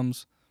programming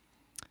drums,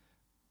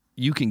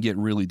 you can get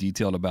really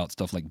detailed about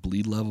stuff like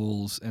bleed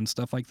levels and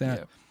stuff like that.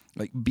 Yeah.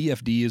 Like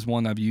BFD is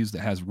one I've used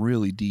that has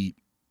really deep,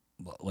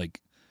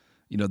 like,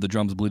 the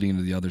drums bleeding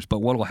into the others. But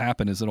what will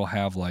happen is it'll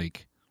have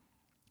like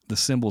the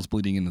cymbals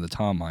bleeding into the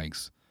tom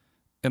mics.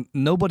 And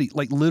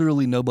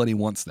literally nobody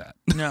wants that.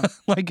 No,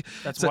 Like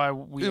that's so- why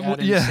we add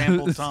in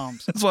sampled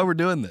toms. That's why we're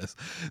doing this.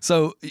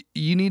 So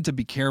you need to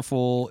be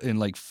careful and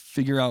like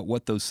figure out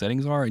what those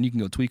settings are, and you can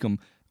go tweak them.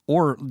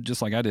 Or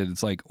just like I did,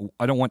 it's like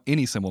I don't want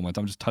any cymbal in my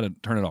tom, just turn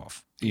it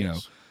off.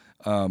 Yes.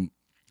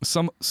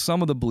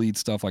 Some of the bleed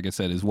stuff, like I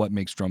said, is what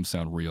makes drums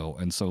sound real.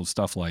 And so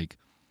stuff like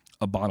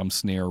a bottom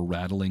snare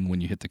rattling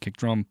when you hit the kick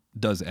drum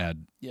does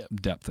add Yep.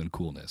 depth and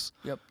coolness.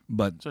 Yep.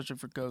 But Especially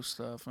for ghost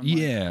stuff. And like,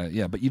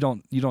 yeah, but you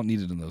don't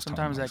need it in those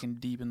sometimes tom that mics. can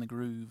deepen the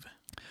groove.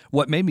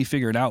 What made me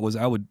figure it out was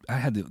I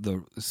had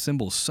the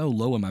cymbals so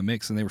low in my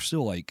mix, and they were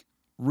still like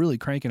really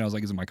cranking. I was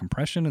like, is it my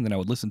compression? And then I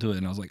would listen to it,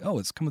 and I was like, oh,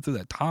 it's coming through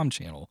that tom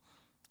channel.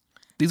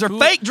 These are Cool.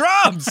 fake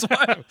drums.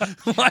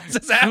 Why is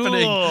this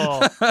happening?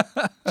 Cool.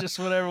 Just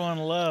what everyone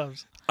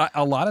loves.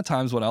 A lot of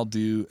times what I'll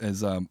do is,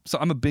 so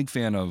I'm a big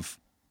fan of,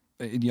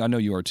 I know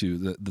you are too,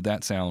 the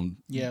That Sound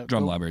Yeah.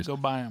 drum libraries. Go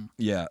buy them.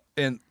 Yeah.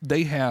 And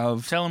they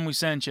have, Tell them we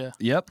sent you.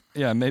 yep.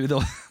 Yeah. Maybe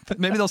they'll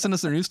send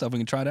us their new stuff. We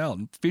can try it out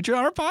and feature it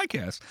on our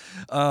podcast.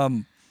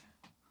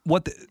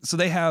 So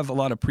they have a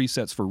lot of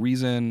presets for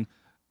Reason.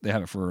 They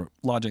have it for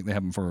Logic. They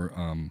have them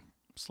for,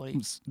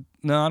 Slate.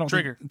 no, I don't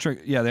Trigger.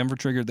 Trigger. Yeah. They have them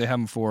for Trigger. They have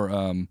them for,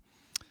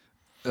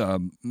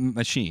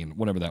 Machine,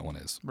 whatever that one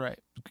is. Right.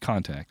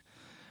 Contact.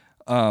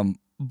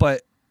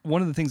 But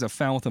one of the things I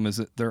found with them is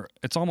that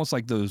it's almost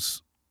like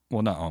those,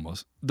 well, not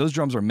almost, those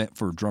drums are meant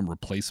for drum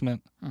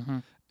replacement. Mm-hmm.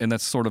 And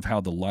that's sort of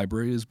how the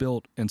library is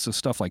built. And so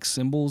stuff like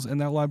cymbals in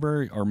that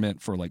library are meant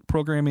for like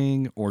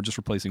programming or just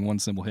replacing one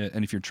cymbal hit.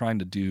 And if you're trying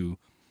to do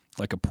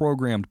like a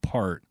programmed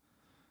part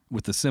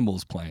with the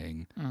cymbals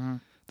playing, Mm-hmm.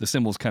 the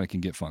cymbals kind of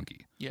can get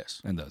funky.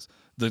 Yes. And does.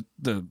 The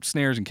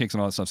snares and kicks and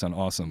all that stuff sound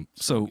awesome.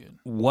 So good.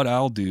 what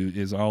I'll do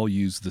is I'll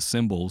use the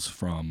cymbals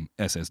from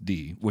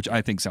SSD, which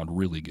I think sound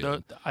really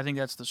good. I think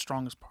that's the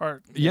strongest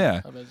part.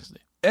 Yeah. Of SSD.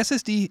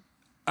 SSD,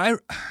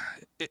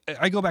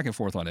 I go back and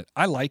forth on it.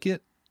 I like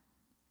it,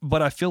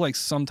 but I feel like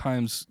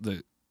sometimes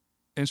the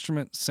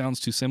instrument sounds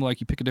too similar. Like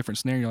you pick a different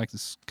snare, you're like,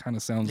 this kind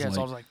of sounds Yeah. It's like.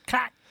 always like,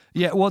 cock.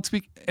 Yeah, well,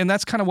 and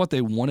that's kind of what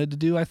they wanted to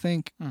do, I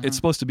think. Mhm. It's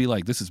supposed to be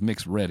like, this is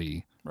mix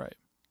ready. Right.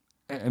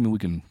 I mean, we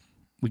can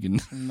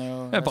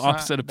No. have that's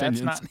opposite not,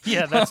 opinions. That's not,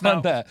 yeah. That's on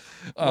not that.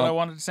 what I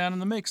wanted to sound in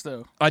the mix,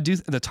 though. I do.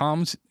 The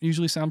toms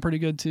usually sound pretty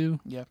good too.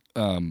 Yeah.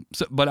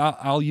 But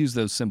I'll use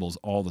those cymbals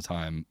all the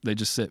time. They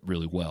just sit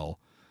really well,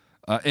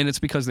 and it's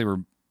because they were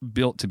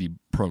built to be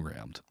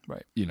programmed.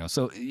 Right.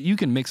 So you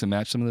can mix and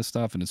match some of this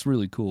stuff, and it's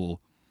really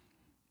cool.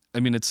 I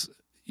mean, it's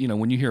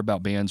when you hear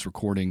about bands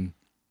recording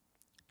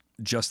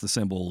just the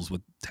cymbals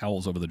with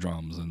towels over the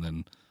drums, and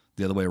then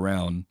the other way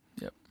around.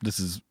 Yep. This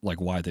is like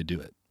why they do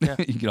it. Yeah.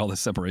 You get all this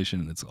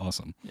separation, and it's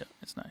awesome. Yeah,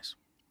 it's nice.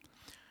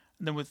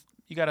 And then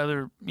you got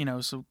other,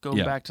 so going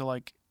Yeah. back to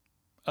like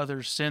other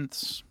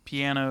synths,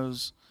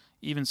 pianos,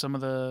 even some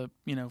of the,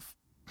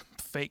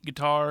 fake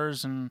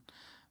guitars and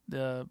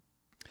the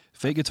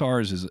Fake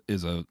guitars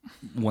is a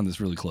one that's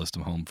really close to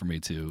home for me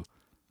too.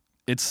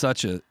 It's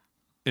such a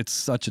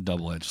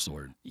double-edged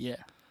sword. yeah,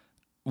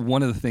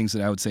 One of the things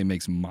that I would say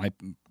makes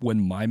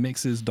when my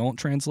mixes don't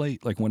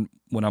translate, like when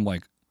I'm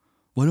like,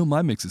 why don't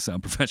my mixes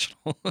sound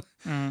professional?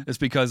 Mhm. It's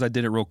because I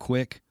did it real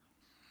quick,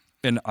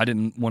 and I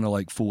didn't want to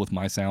like fool with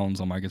my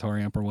sounds on my guitar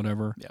amp or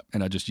whatever. Yep.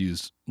 And I just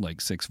used like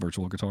 6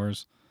 virtual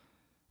guitars.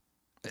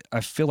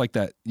 I feel like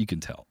that you can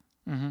tell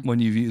Mhm. when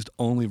you've used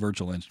only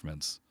virtual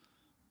instruments.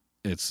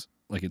 It's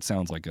like it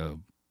sounds like a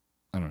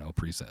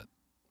preset.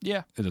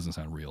 yeah. It doesn't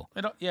sound real.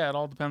 It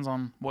all depends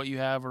on what you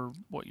have or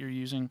what you're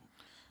using.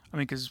 I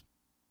mean, because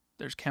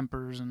there's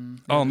Kempers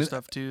and Oh, I mean,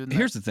 stuff too. And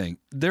Here's the thing: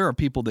 there are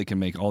people that can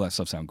make all that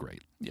stuff sound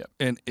great. Yeah.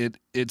 And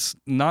it's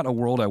not a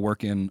world I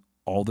work in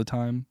all the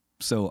time,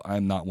 so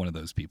I'm not one of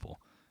those people.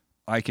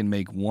 I can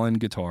make one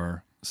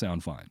guitar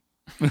sound fine.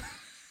 But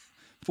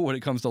when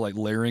it comes to like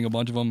layering a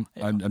bunch of them,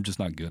 Yeah. I'm just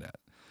not good at.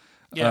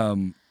 Yeah.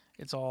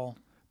 It's all.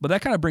 But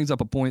that kind of brings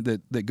up a point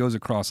that goes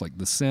across like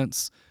the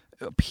synths,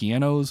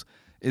 pianos,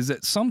 is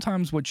that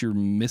sometimes what you're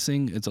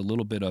missing is a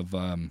little bit of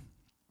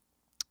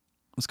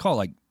let's call it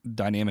like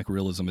dynamic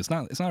realism. It's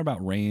not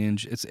about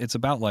range. It's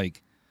about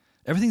like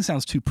everything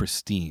sounds too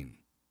pristine.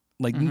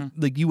 Like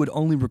like you would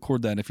only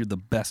record that if you're the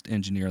best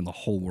engineer in the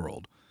whole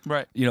world.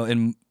 Right. You know,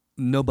 and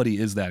nobody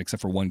is that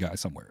except for one guy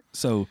somewhere.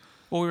 So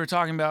Well, we were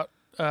talking about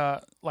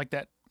like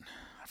that.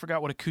 I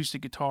forgot what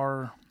acoustic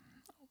guitar,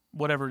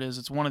 whatever it is.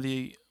 It's one of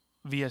the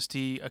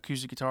VST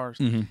acoustic guitars,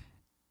 and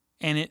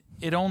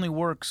it only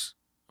works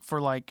for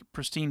like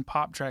pristine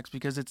pop tracks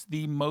because it's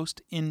the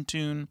most in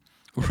tune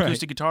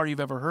acoustic guitar you've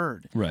ever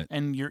heard. Right.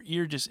 And your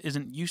ear just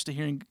isn't used to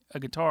hearing a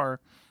guitar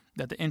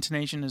that the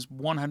intonation is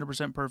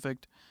 100%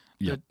 perfect.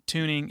 Yep. The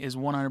tuning is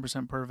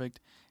 100% perfect.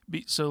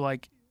 So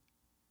like,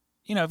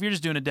 you know, if you're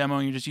just doing a demo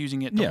and you're just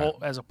using it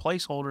as a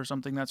placeholder or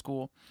something, that's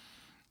cool.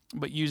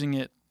 But using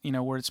it, you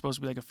know, where it's supposed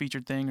to be like a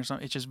featured thing or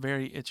something,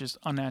 it's just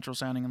unnatural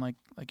sounding, and like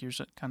you're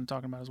kind of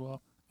talking about as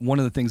well. One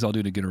of the things I'll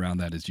do to get around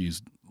that is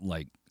use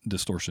like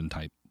distortion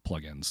type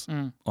plugins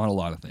on a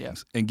lot of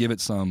things and give it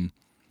some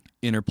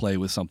interplay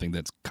with something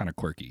that's kind of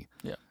quirky.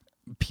 Yeah.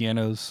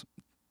 Pianos,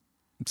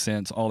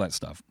 synths, all that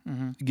stuff.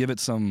 Give it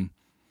some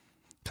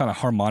kind of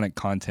harmonic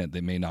content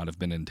that may not have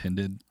been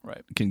intended.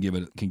 Right. Can give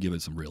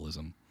it some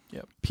realism.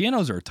 Yep.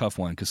 Pianos are a tough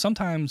one because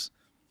sometimes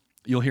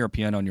you'll hear a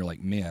piano and you're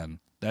like, man,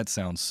 that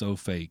sounds so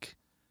fake.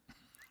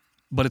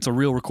 But it's a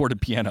real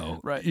recorded piano,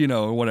 right? You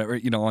know, or whatever,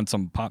 you know, on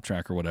some pop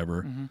track or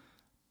whatever.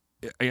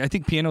 I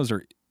think pianos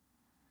are,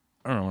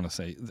 I don't want to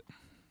say,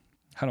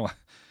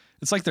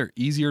 it's like they're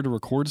easier to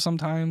record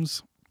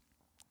sometimes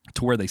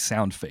to where they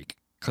sound fake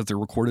because they're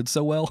recorded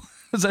so well.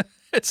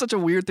 It's such a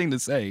weird thing to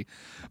say.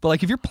 But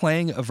like if you're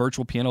playing a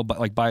virtual piano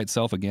by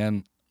itself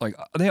again, like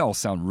they all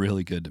sound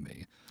really good to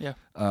me. Yeah.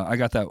 I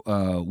got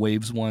that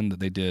Waves one that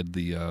they did,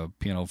 the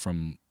piano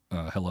from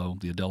Hello,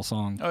 the Adele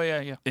song. Oh,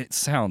 yeah. It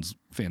sounds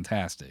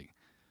fantastic.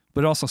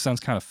 But it also sounds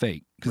kind of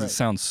fake because it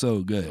sounds so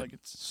good. Like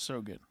it's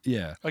so good.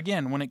 Yeah.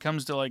 Again, when it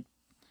comes to like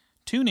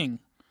tuning,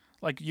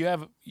 like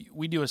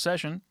we do a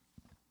session,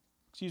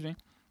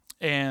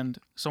 and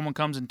someone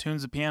comes and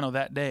tunes the piano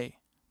that day,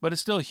 but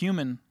it's still a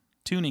human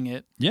tuning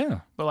it.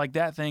 Yeah. But like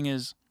that thing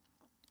it's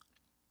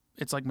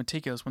like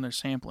meticulous when they're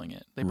sampling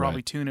it. They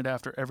probably tune it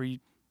after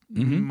every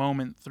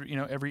moment through, you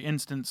know, every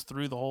instance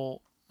through the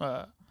whole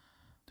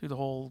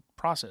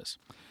process.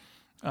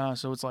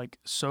 So it's like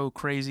so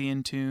crazy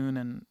in tune,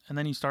 and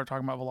then you start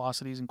talking about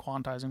velocities and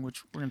quantizing,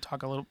 which we're going to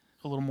talk a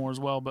little more as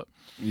well. But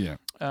yeah,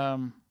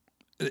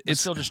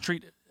 it's still just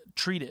treat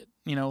it,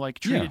 you know, like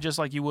treat it just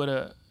like you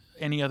would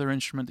any other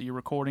instrument that you're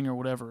recording or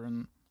whatever,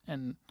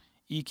 and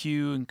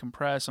EQ and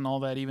compress and all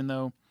that. Even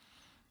though,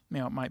 you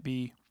know, it might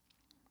be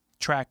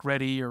track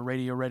ready or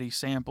radio ready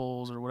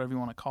samples or whatever you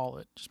want to call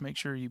it, just make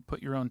sure you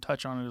put your own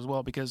touch on it as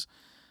well, because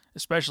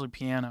especially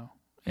piano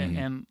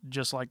and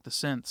just like the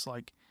synths,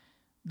 like.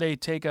 They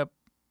take up,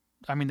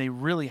 I mean, they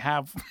really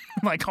have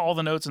like all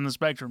the notes in the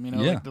spectrum, you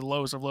know, like the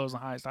lowest of lows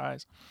and the highest of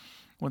highs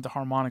with the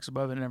harmonics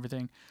above it and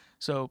everything.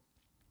 So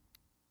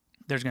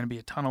there's going to be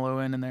a ton of low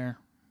end in there.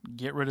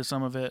 Get rid of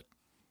some of it,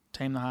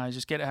 tame the highs,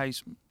 just get it how you,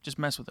 just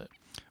mess with it.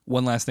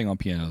 One last thing on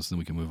pianos, then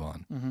we can move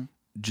on.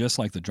 Just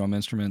like the drum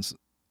instruments,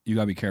 you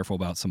got to be careful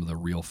about some of the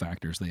real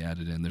factors they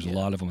added in. There's a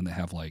lot of them that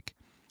have like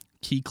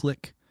key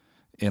click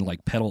and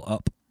like pedal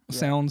up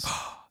sounds.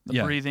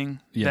 The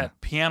breathing,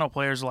 that piano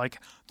players are like,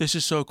 this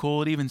is so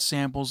cool. It even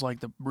samples like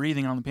the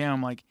breathing on the piano.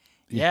 I'm like,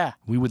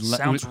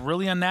 sounds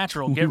really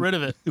unnatural. Get rid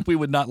of it. We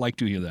would not like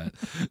to hear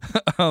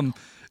that.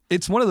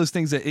 It's one of those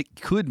things that it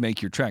could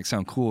make your track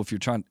sound cool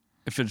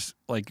if it's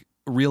like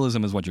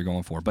realism is what you're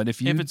going for. But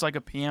if it's like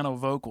a piano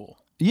vocal,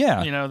 you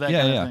know, that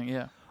kind of thing.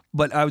 Yeah.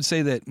 But I would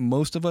say that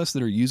most of us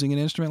that are using an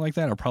instrument like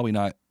that are probably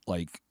not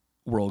like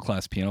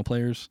world-class piano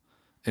players.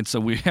 And so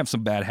we have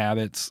some bad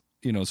habits,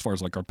 you know, as far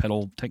as like our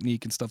pedal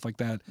technique and stuff like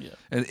that. Yeah.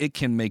 And it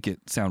can make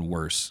it sound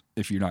worse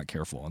if you're not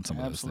careful on some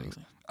of those things.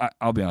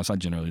 I'll be honest, I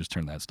generally just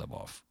turn that stuff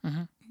off.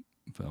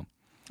 So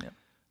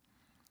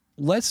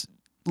let's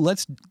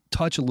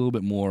touch a little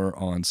bit more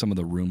on some of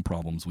the room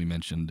problems we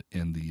mentioned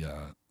in the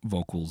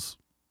vocals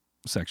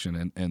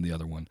section and the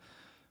other one.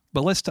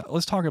 But let's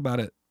talk about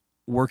it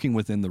working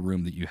within the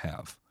room that you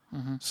have.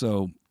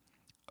 So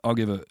I'll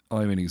give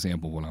an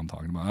example of what I'm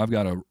talking about. I've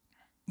got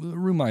the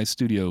room my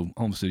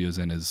home studio's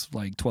in is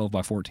like 12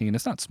 by 14.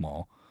 It's not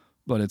small,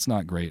 but it's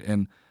not great.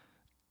 And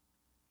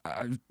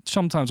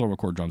sometimes I'll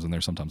record drums in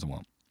there, sometimes I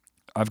won't.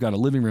 I've got a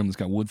living room that's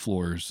got wood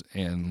floors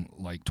and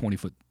like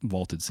 20-foot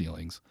vaulted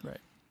ceilings. Right.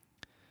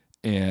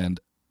 And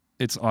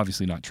it's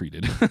obviously not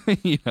treated.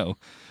 You know,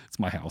 it's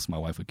my house. My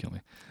wife would kill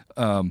me.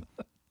 And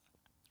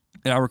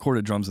I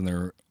recorded drums in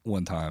there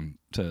one time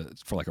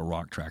for like a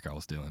rock track I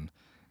was doing.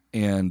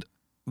 and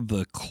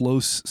the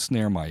close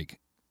snare mic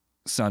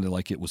sounded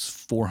like it was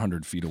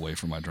 400 feet away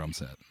from my drum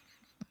set.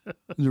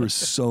 There was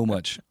so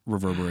much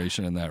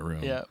reverberation in that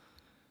room. Yeah.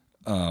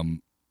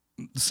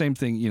 Same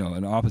thing,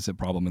 an opposite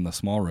problem in the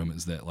small room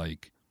is that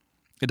like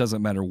it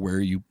doesn't matter where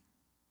you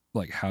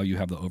like how you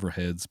have the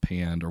overheads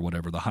panned or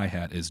whatever, the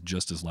hi-hat is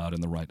just as loud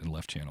in the right and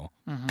left channel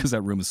because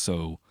that room is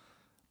so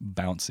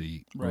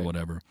bouncy or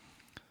whatever.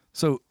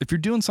 So if you're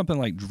doing something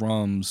like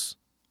drums,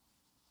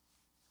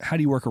 how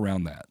do you work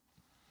around that?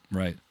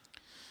 Right.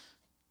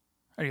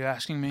 Are you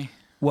asking me?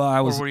 Well,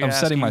 I was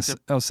setting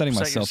set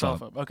myself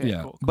up. Okay,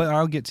 yeah, cool. But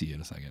I'll get to you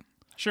in a second.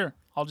 Sure.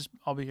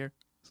 I'll be here.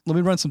 Let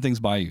me run some things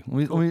by you.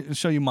 Let me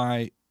show you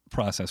my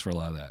process for a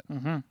lot of that.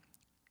 Mm-hmm.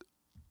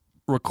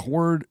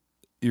 Record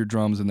your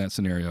drums in that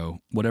scenario,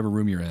 whatever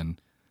room you're in,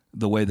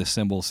 the way the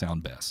cymbals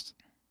sound best,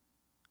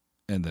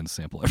 and then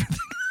sample everything.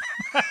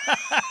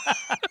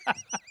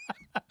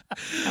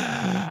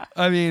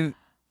 I mean,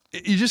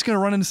 you're just going to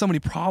run into so many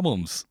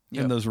problems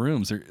in those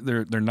rooms.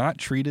 They're not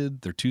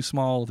treated. They're too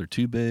small. They're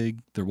too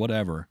big. They're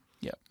whatever.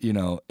 Yeah.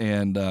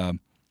 And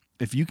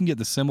if you can get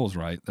the cymbals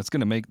right, that's going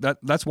to make that.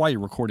 That's why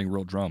you're recording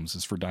real drums,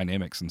 is for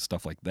dynamics and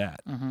stuff like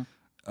that.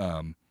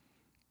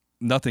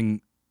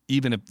 Nothing,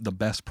 even if the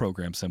best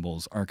program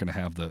cymbals aren't going to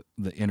have the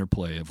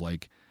interplay of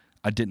like,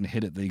 I didn't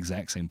hit it the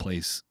exact same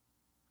place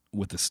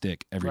with the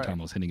stick every time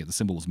I was hitting it. The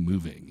cymbal was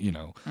moving,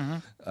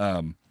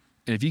 and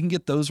if you can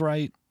get those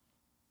right,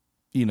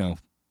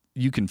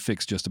 you can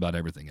fix just about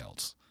everything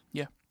else.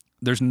 Yeah.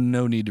 There's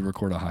no need to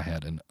record a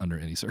hi-hat under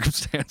any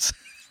circumstance.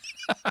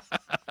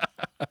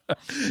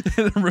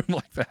 In a room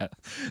like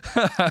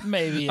that.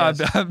 Maybe,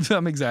 yes.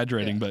 I'm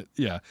exaggerating, but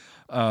yeah.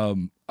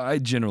 I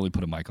generally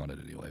put a mic on it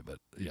anyway, but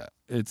yeah.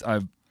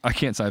 I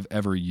can't say I've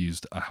ever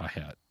used a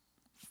hi-hat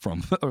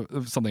from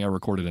something I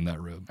recorded in that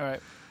room. All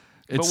right.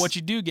 But what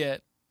you do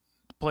get,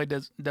 to play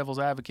devil's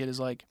advocate, is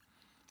like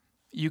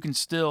you can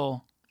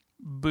still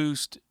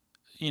boost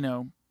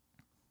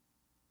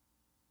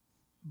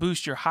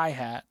your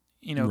hi-hat,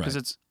 because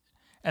it's,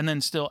 and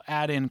then still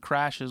add in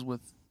crashes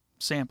with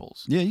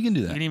samples. Yeah, you can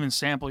do that. You can even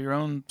sample your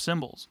own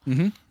cymbals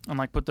and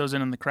like put those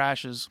in the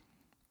crashes.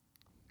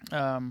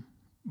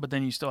 But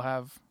then you still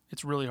have,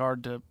 it's really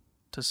hard to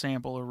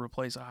sample or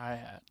replace a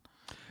hi-hat.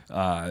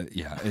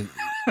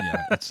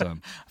 It's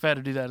I've had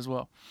to do that as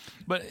well.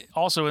 But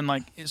also in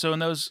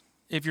those,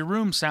 if your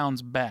room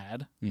sounds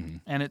bad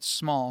and it's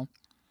small,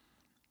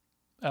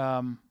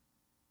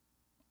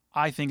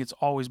 I think it's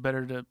always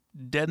better to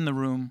deaden the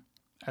room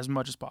as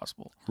much as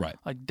possible. Right.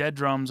 Like dead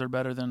drums are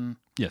better than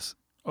yes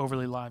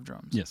overly live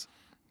drums. Yes.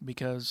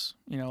 Because,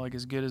 like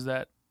as good as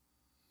that,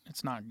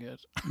 it's not good.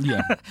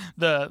 Yeah.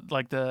 the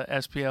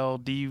SPL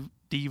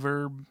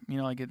deverb,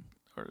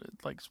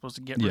 it's supposed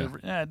to get rid of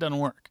it. It doesn't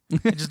work.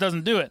 It just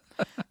doesn't do it.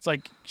 It's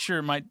like, sure,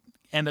 it might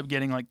end up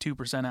getting like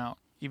 2% out,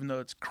 even though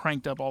it's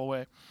cranked up all the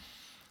way.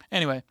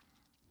 Anyway,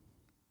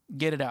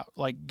 get it out.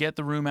 Like get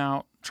the room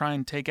out, try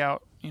and take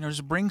out,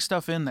 just bring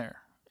stuff in there.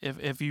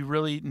 If you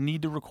really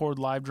need to record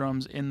live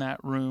drums in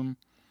that room,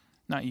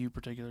 not you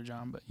particular,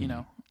 John, but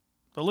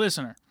the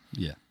listener.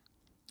 Yeah.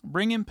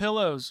 Bring in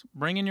pillows,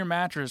 bring in your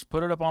mattress,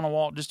 put it up on a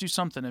wall. Just do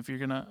something if you're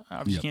going to,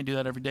 obviously you can't do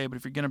that every day, but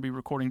if you're going to be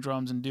recording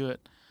drums and do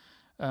it,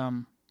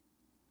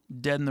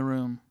 deaden the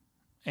room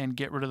and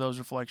get rid of those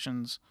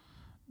reflections,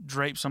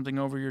 drape something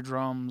over your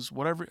drums,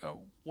 whatever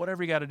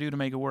you got to do to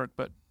make it work.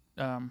 But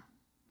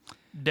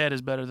dead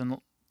is better than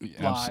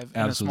live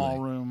in a small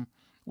room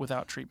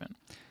without treatment.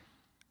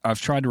 I've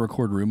tried to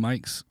record room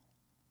mics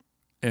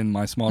in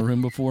my small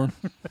room before.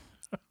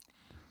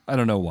 I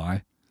don't know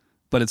why,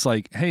 but it's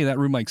like, hey, that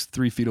room mic's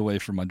 3 feet away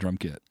from my drum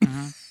kit.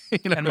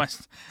 And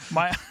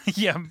my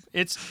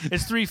it's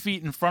 3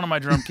 feet in front of my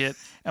drum kit,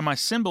 and my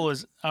cymbal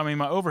is, my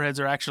overheads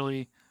are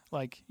actually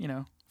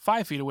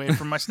 5 feet away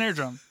from my snare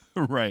drum.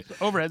 Right.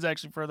 The overhead's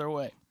actually further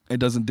away. It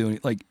doesn't do any,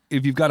 like,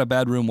 if you've got a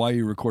bad room, why are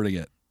you recording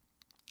it?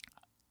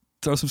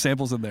 Throw some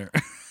samples in there.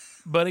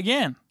 But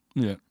again,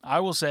 yeah, I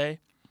will say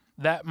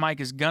that mic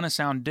is going to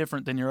sound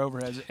different than your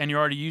overheads, and you're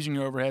already using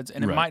your overheads,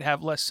 and it might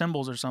have less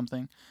cymbals or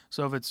something.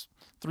 So if it's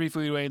 3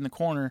 feet away in the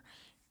corner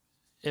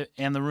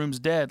and the room's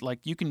dead, like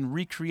you can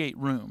recreate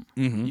room.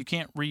 You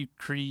can't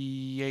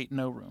recreate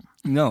no room.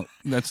 No,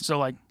 that's so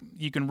like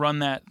you can run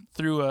that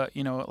through a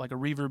like a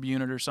reverb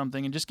unit or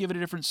something and just give it a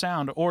different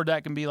sound, or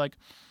that can be like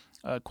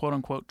a quote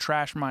unquote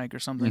trash mic or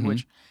something,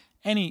 which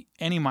any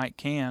mic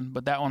can,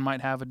 but that one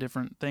might have a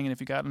different thing. And if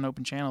you got an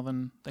open channel,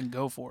 then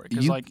go for it,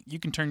 because you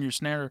can turn your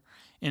snare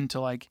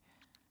into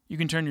you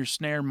can turn your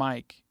snare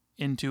mic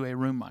into a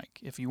room mic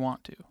if you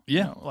want to.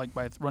 Yeah, like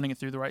by running it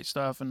through the right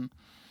stuff and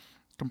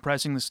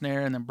compressing the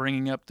snare and then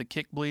bringing up the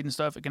kick bleed and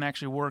stuff. It can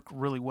actually work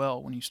really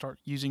well when you start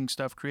using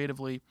stuff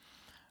creatively,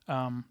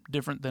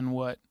 different than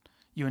what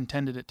you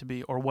intended it to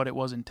be or what it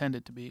was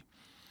intended to be.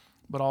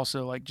 But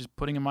also like just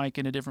putting a mic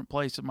in a different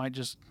place, you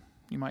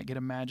might get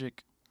a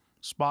magic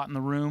spot in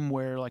the room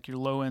where like your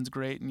low end's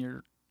great and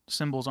your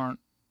cymbals aren't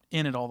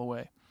in it all the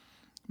way.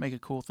 Make a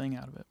cool thing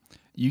out of it.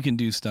 You can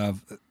do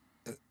stuff,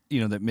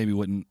 that maybe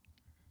wouldn't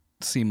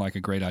seem like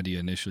a great idea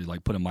initially.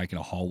 Like put a mic in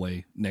a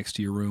hallway next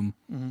to your room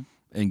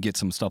and get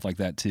some stuff like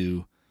that too.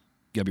 You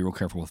gotta be real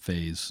careful with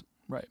phase.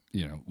 Right.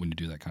 You know, when you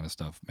do that kind of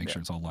stuff, make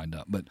sure it's all lined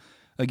up. But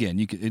again,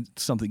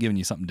 it's something giving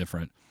you something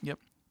different. Yep.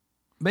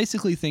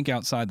 Basically, think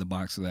outside the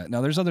box of that.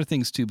 Now, there's other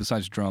things too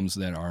besides drums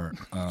that are.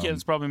 Yeah,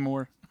 it's probably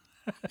more.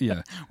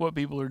 Yeah. What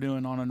people are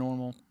doing on a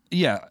normal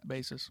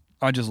basis.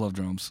 I just love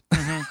drums.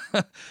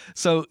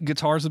 So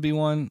guitars would be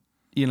one.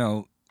 You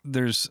know,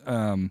 there's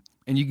and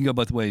you can go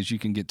both ways. You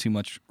can get too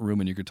much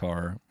room in your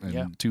guitar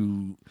and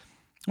too.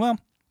 Well,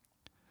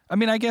 I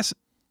mean, I guess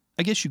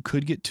you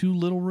could get too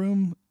little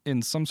room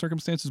in some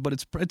circumstances, but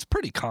it's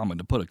pretty common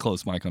to put a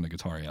close mic on a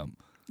guitar amp.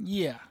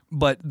 Yeah.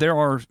 But there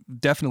are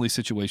definitely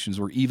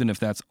situations where even if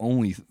that's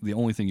the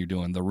only thing you're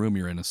doing, the room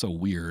you're in is so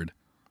weird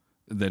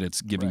that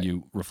it's giving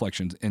you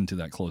reflections into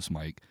that close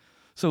mic.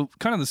 So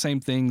kind of the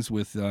same things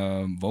with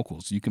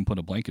vocals. You can put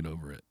a blanket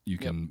over it. You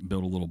can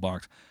build a little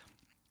box.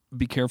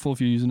 Be careful if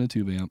you're using a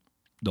tube amp.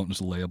 Don't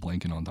just lay a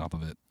blanket on top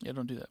of it. Yeah,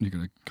 don't do that. You're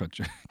gonna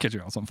catch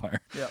your house on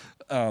fire.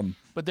 Yeah.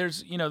 But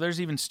there's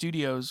even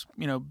studios,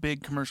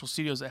 big commercial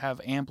studios that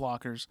have amp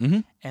blockers,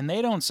 and they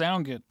don't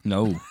sound good.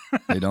 No,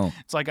 they don't.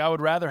 It's like I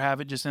would rather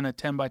have it just in a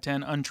 10 by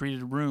 10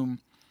 untreated room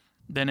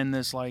than in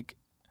this like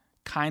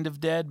kind of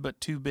dead but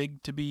too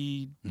big to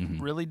be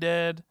really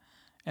dead,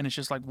 and it's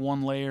just like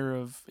one layer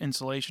of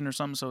insulation or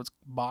something, so it's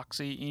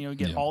boxy. You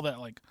get all that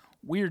like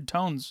weird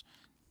tones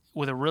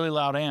with a really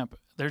loud amp.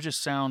 They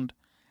just sound.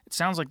 It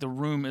sounds like the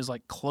room is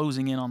like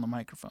closing in on the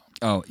microphone.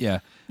 Oh, yeah.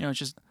 It's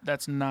just,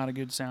 that's not a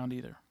good sound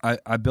either.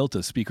 I built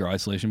a speaker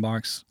isolation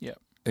box. Yeah.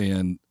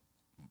 And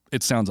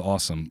it sounds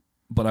awesome,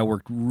 but I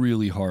worked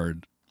really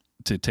hard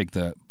to take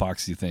the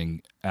boxy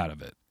thing out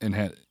of it.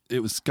 And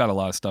it got a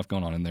lot of stuff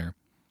going on in there.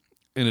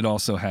 And it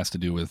also has to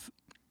do with,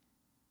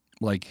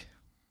 like,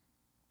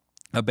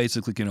 I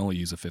basically can only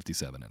use a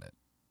 57 in it.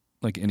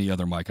 Like any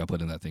other mic I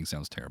put in that thing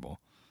sounds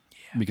terrible.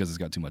 Yeah. Because it's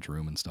got too much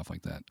room and stuff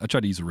like that. I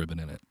tried to use a ribbon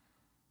in it.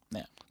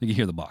 Yeah. You can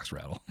hear the box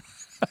rattle.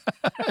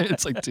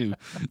 It's like too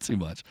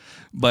much.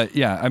 But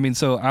yeah, I mean,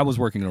 so I was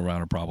working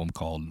around a problem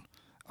called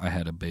I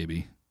had a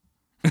baby.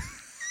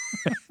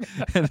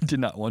 And I did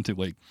not want to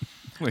wake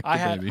the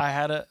baby. I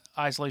had a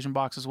isolation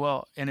box as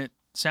well, and it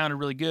sounded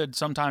really good.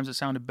 Sometimes it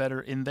sounded better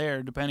in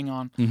there, depending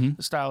on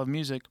the style of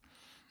music,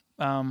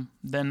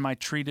 than my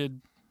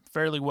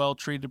fairly well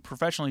treated,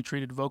 professionally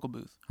treated vocal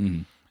booth,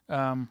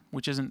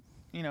 which isn't,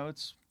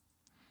 it's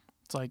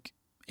like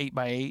 8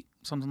 by 8,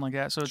 something like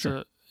that.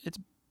 So it's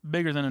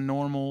bigger than a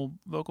normal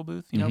vocal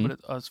booth, but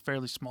it's a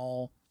fairly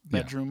small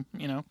bedroom,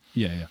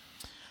 Yeah.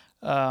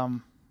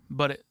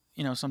 But it,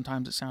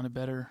 sometimes it sounded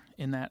better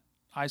in that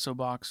ISO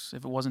box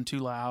if it wasn't too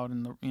loud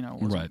and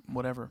wasn't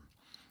whatever.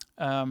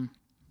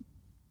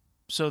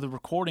 So the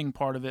recording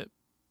part of it,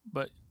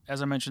 but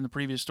as I mentioned in the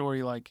previous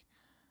story, like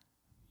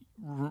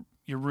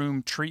your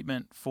room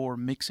treatment for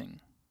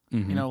mixing,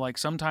 like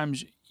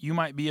sometimes you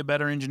might be a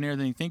better engineer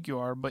than you think you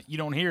are, but you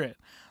don't hear it.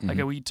 Like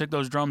we took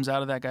those drums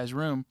out of that guy's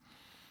room,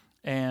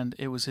 and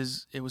it was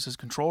his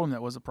control room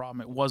that was the problem.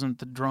 It wasn't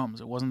the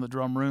drums. It wasn't the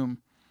drum room.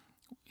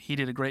 He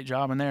did a great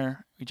job in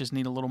there. You just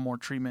need a little more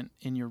treatment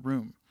in your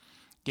room,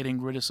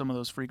 getting rid of some of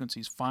those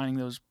frequencies, finding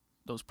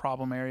those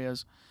problem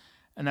areas,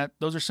 and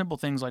those are simple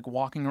things like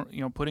walking,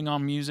 putting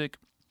on music,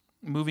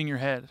 moving your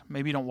head.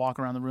 Maybe you don't walk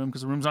around the room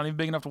because the room's not even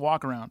big enough to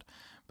walk around,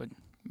 but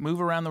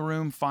move around the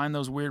room, find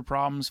those weird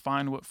problems,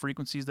 find what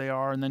frequencies they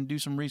are, and then do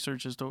some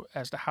research as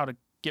to how to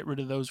get rid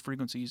of those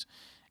frequencies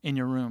in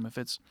your room. If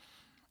it's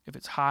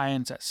high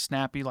and it's that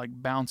snappy,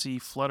 like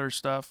bouncy flutter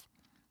stuff,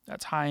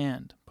 that's high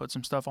end. Put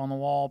some stuff on the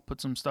wall,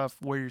 put some stuff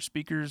where your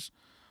speakers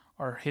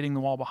are hitting the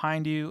wall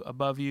behind you,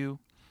 above you.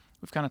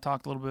 We've kind of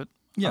talked a little bit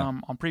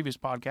on previous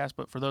podcasts,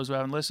 but for those who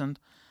haven't listened,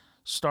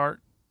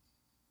 start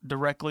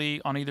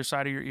directly on either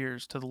side of your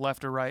ears, to the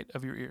left or right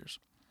of your ears.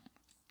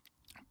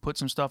 Put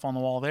some stuff on the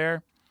wall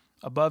there,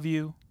 above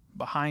you,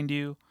 behind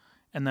you,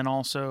 and then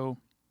also,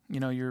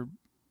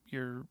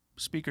 your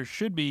speakers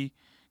should be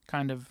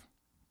kind of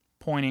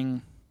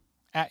pointing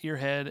at your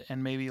head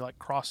and maybe like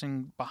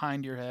crossing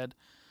behind your head.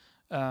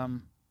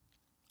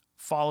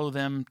 Follow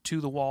them to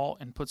the wall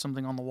and put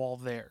something on the wall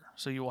there.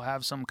 So you will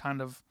have some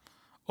kind of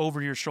over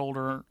your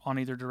shoulder on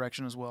either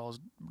direction as well as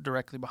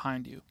directly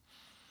behind you.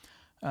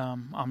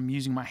 I'm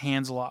using my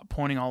hands a lot,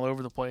 pointing all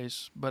over the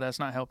place, but that's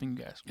not helping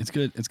you guys. It's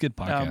good. It's good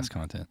podcast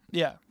content.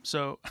 Yeah.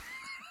 So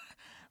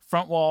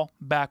front wall,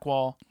 back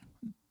wall,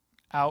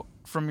 out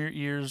from your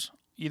ears,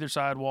 either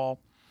side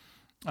wall,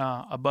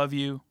 above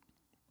you,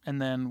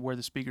 and then where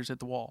the speakers hit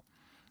the wall.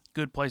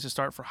 Good place to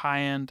start for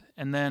high end.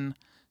 And then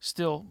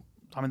still,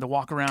 the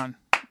walk around.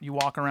 You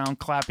walk around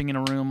clapping in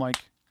a room like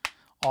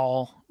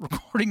all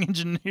recording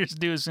engineers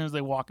do as soon as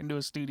they walk into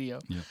a studio.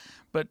 Yep.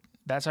 But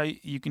that's how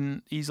you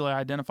can easily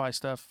identify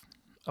stuff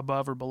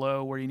above or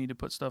below where you need to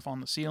put stuff on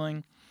the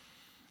ceiling.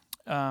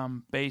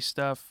 Bass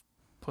stuff,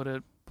 put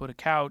a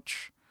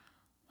couch,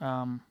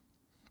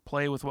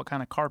 play with what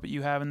kind of carpet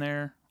you have in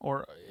there,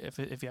 or if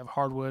you have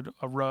hardwood,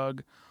 a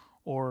rug,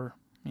 or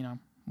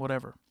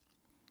whatever.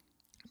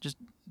 Just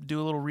do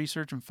a little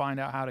research and find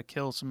out how to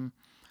kill some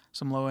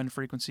some low end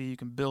frequency. You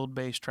can build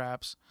bass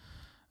traps.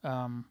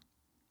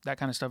 That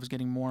kind of stuff is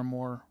getting more and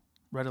more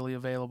readily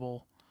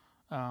available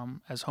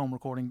as home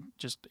recording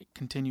just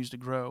continues to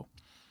grow.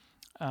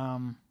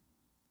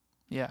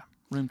 Yeah,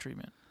 room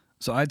treatment.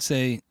 So I'd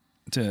say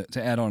to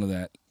add on to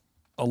that,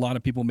 a lot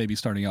of people maybe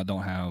starting out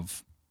don't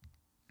have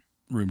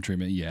room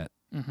treatment yet,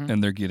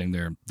 and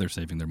they're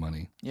saving their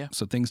money. Yeah.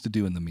 So things to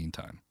do in the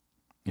meantime.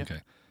 Yep.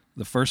 Okay.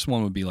 The first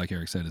one would be, like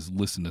Eric said, is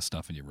listen to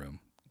stuff in your room.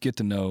 Get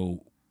to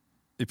know,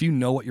 if you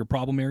know what your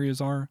problem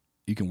areas are,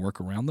 you can work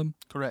around them.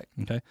 Correct.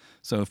 Okay.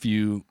 So if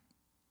you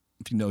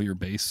know your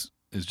bass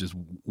is just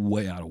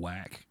way out of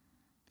whack,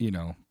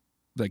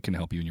 that can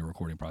help you in your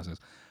recording process.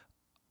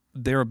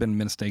 There have been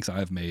mistakes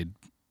I've made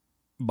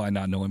by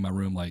not knowing my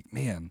room. Like,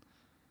 man,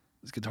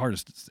 this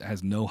guitarist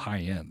has no high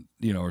end,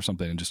 or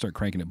something, and just start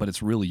cranking it, but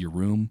it's really your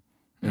room.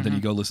 And then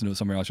you go listen to it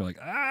somewhere else. You're like,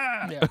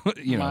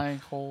 Yeah. My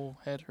whole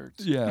head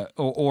hurts. Yeah.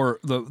 Or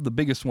the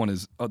biggest one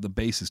is the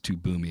bass is too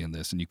boomy in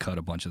this, and you cut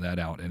a bunch of that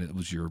out, and it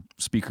was your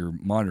speaker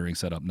monitoring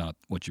setup, not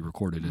what you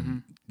recorded.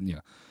 And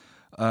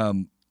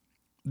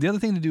the other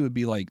thing to do would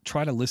be like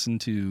try to listen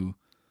to.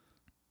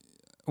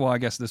 Well, I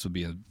guess this would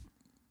be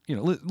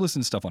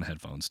listen to stuff on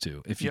headphones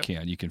too. If you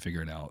can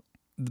figure it out.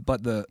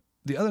 But the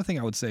other thing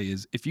I would say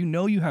is if you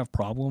know you have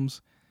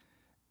problems,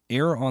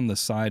 err on the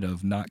side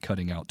of not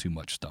cutting out too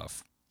much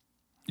stuff.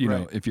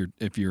 If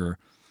you're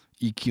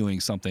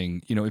EQing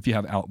something, if you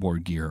have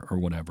outboard gear or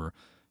whatever,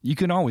 you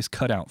can always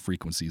cut out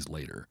frequencies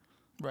later.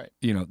 Right.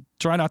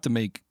 Try not to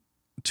make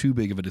too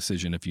big of a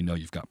decision if you know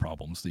you've got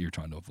problems that you're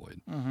trying to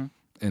avoid. Mm-hmm.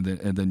 And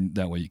then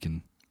that way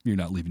you're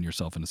not leaving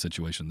yourself in a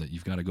situation that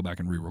you've got to go back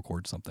and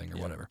re-record something or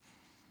whatever.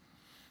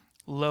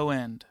 Low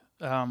end.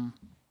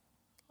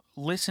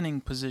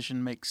 Listening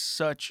position makes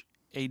such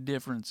a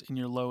difference in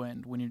your low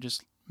end when you're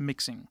just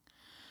mixing.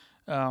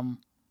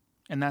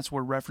 And that's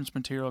where reference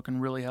material can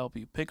really help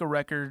you. Pick a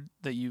record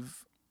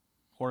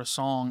or a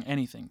song,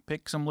 anything.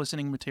 Pick some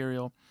listening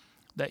material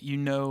that you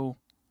know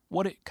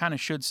what it kind of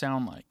should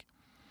sound like,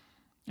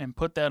 and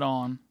put that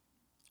on,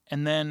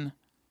 and then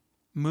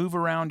move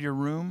around your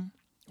room,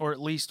 or at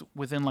least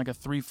within like a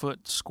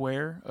 3-foot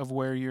square of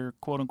where your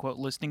quote-unquote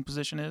listening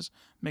position is,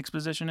 mix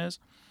position is,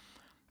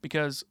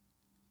 because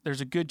there's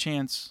a good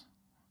chance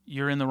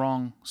you're in the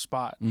wrong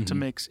spot to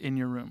mix in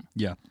your room.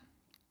 Yeah.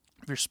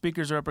 If your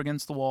speakers are up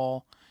against the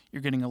wall,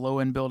 you're getting a low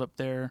end build up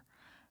there,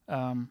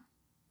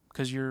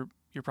 because you're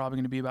probably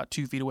going to be about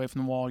 2 feet away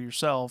from the wall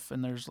yourself,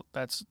 and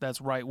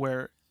that's right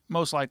where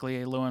most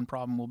likely a low end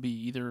problem will be,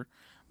 either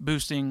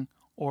boosting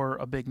or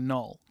a big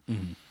null.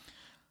 Mm-hmm.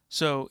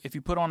 So if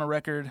you put on a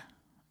record,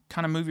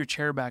 kind of move your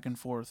chair back and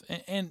forth,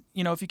 and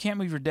if you can't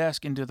move your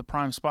desk into the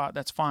prime spot,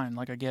 that's fine.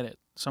 Like, I get it.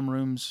 Some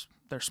rooms,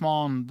 they're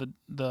small, and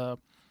the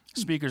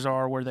speakers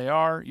are where they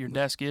are. Your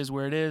desk is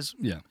where it is.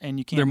 Yeah, and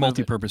you can't. They're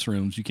multi-purpose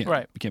rooms. You can't.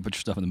 Right. You can't put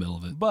your stuff in the middle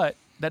of it. But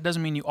that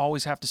doesn't mean you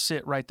always have to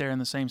sit right there in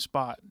the same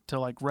spot to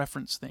like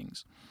reference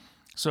things.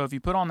 So if you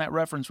put on that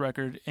reference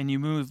record and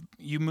you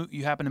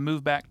happen to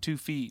move back 2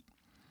 feet,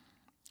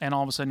 and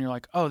all of a sudden you're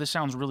like, oh, this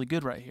sounds really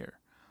good right here.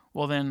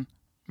 Well, then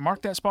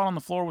mark that spot on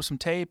the floor with some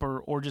tape,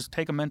 or just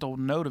take a mental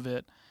note of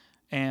it.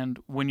 And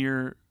when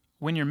you're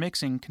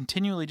mixing,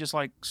 continually just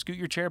like scoot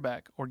your chair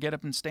back or get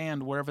up and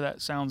stand wherever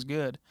that sounds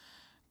good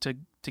to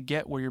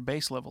get where your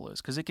bass level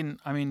is. Because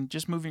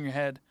just moving your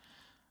head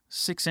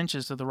 6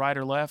 inches to the right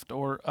or left,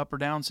 or up or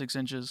down 6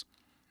 inches,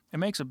 it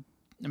makes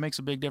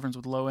a big difference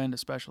with low end,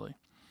 especially.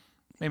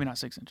 Maybe not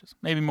 6 inches.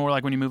 Maybe more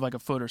like when you move like a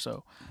foot or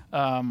so.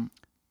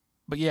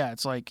 But yeah,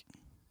 it's like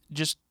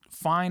just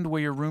find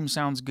where your room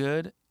sounds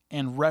good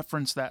and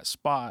reference that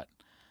spot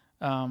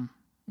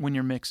when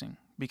you're mixing,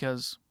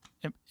 because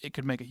it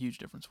could make a huge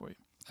difference for you.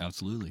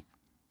 Absolutely.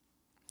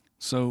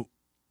 So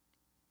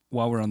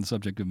while we're on the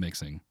subject of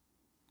mixing,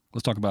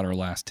 let's talk about our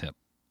last tip.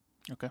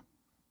 Okay.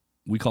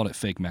 We called it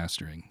fake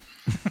mastering.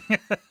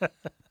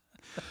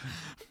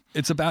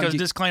 It's about... Because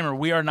disclaimer,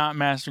 we are not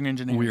mastering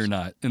engineers. We are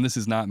not. And this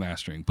is not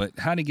mastering. But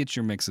how to get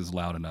your mixes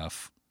loud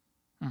enough,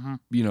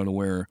 to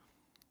where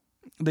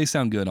they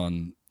sound good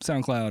on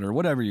SoundCloud or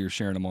whatever you're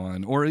sharing them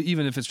on. Or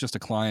even if it's just a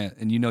client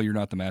and you're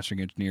not the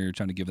mastering engineer, you're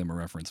trying to give them a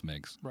reference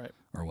mix. Right.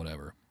 Or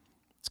whatever.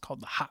 It's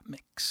called the hot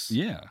mix.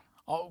 Yeah.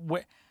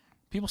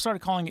 People started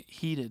calling it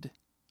heated.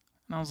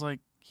 And I was like,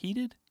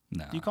 heated?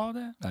 No. Do you call it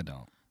that? I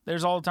don't.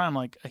 There's all the time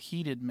like a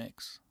heated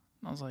mix.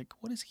 And I was like,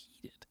 what is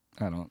heated?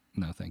 I don't.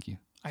 No, thank you.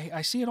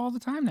 I see it all the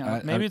time now.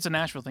 Maybe it's a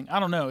Nashville thing.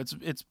 I don't know.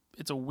 It's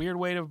a weird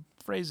way to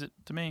phrase it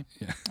to me.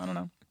 Yeah. I don't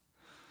know.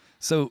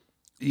 So,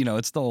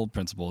 it's the old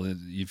principle.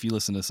 If you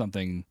listen to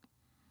something,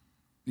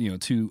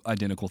 two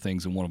identical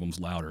things and one of them's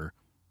louder,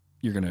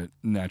 you're going to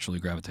naturally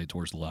gravitate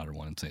towards the louder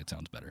one and say it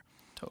sounds better.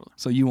 Totally.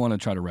 So you want to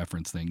try to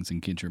reference things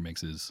and get your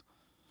mixes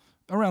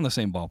around the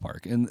same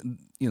ballpark. And,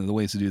 the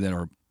ways to do that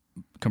are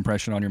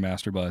compression on your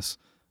master bus,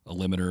 a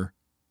limiter,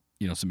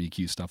 some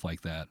EQ, stuff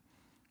like that.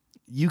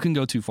 You can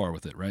go too far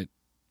with it, right?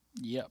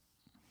 Yep.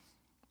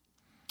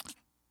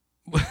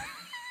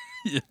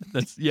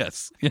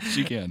 Yes,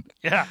 you can.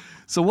 Yeah.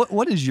 So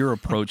what is your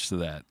approach to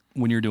that?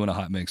 when you're doing a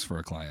hot mix for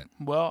a client?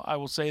 Well, I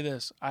will say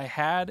this. I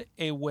had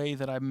a way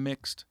that I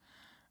mixed.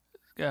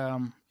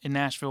 In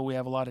Nashville, we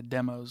have a lot of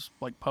demos,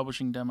 like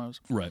publishing demos.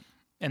 Right.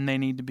 And they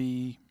need to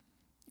be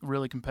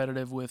really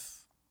competitive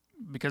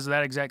because of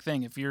that exact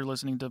thing. If you're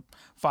listening to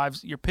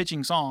you're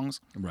pitching songs,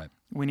 right,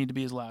 we need to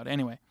be as loud.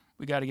 Anyway,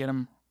 we got to get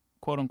them,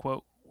 quote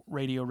unquote,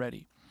 radio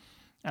ready.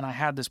 And I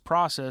had this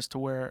process to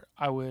where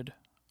I would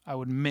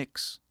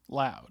mix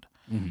loud.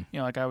 Mm-hmm. You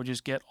know, like I would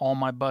just get all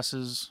my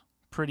buses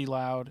pretty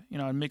loud. You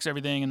know, I'd mix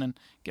everything and then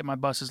get my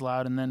buses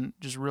loud and then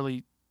just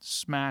really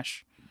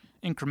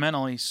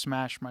incrementally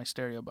smash my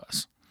stereo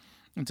bus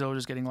until it was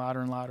just getting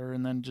louder and louder,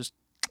 and then just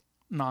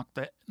knock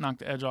the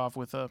edge off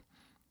with a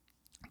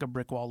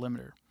brick wall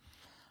limiter.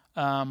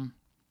 And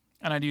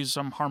I'd use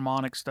some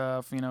harmonic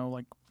stuff, you know,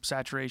 like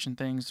saturation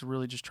things to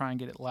really just try and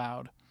get it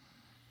loud.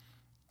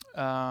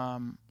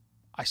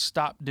 I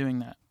stopped doing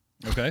that.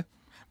 Okay.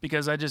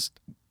 Because I just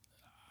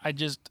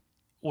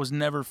was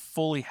never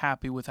fully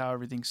happy with how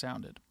everything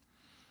sounded.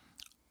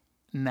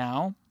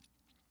 Now,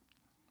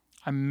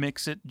 I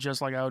mix it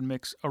just like I would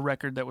mix a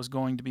record that was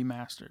going to be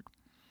mastered.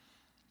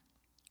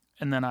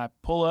 And then I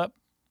pull up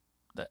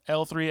the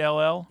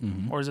L3LL,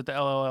 mm-hmm. or is it the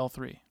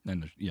LLL3?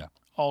 And yeah.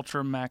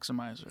 Ultra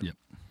Maximizer. Yep.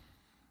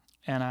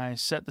 And I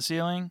set the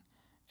ceiling,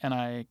 and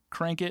I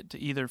crank it to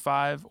either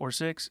 5 or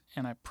 6,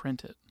 and I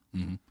print it.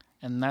 Mm-hmm.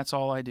 And that's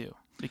all I do.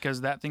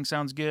 Because that thing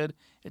sounds good.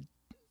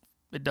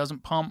 It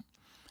doesn't pump.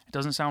 It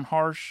doesn't sound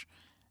harsh.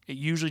 It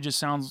usually just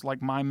sounds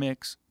like my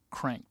mix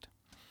cranked.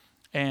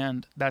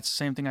 And that's the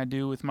same thing I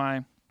do with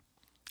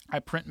I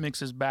print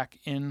mixes back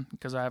in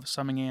because I have a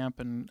summing amp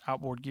and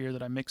outboard gear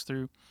that I mix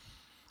through.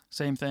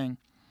 Same thing.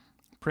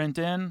 Print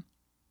in,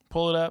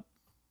 pull it up,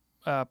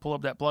 pull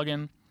up that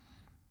plugin,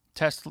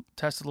 test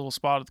a little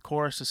spot at the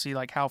chorus to see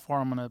like how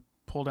far I'm going to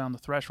pull down the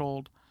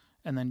threshold,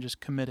 and then just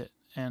commit it.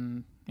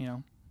 And, you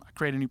know, I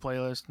create a new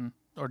playlist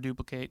or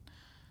duplicate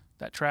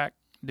that track,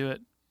 do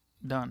it,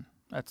 done.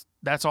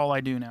 That's all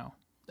I do now.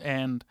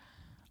 And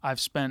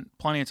I've spent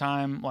plenty of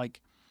time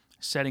like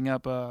setting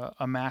up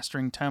a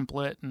mastering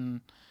template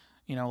and,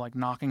 you know, like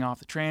knocking off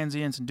the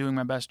transients and doing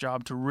my best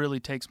job to really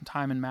take some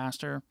time and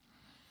master.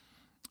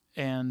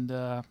 And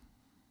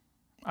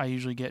I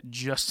usually get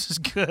just as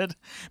good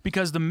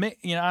because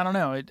you know, I don't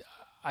know.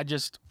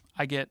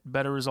 I get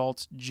better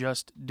results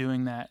just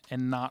doing that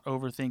and not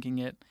overthinking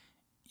it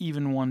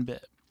even one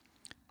bit.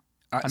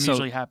 I'm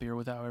usually happier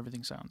with how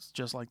everything sounds,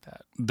 just like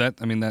that.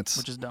 That's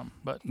which is dumb,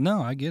 but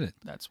no, I get it.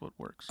 That's what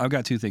works. I've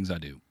got two things I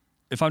do.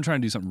 If I'm trying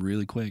to do something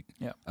really quick,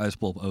 yeah, I just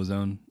pull up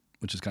Ozone,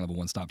 which is kind of a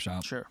one-stop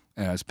shop. Sure.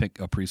 And I just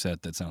pick a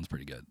preset that sounds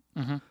pretty good.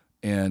 Mm-hmm.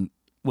 And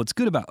what's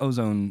good about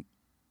Ozone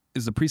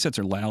is the presets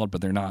are loud, but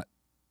they're not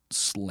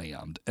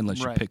slammed unless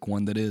you pick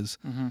one that is.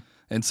 Mm-hmm.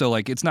 And so,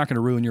 like, it's not going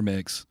to ruin your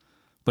mix,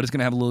 but it's going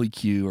to have a little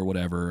EQ or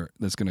whatever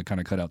that's going to kind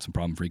of cut out some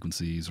problem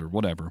frequencies or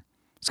whatever.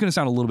 It's going to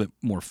sound a little bit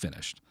more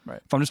finished. Right.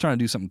 If I'm just trying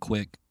to do something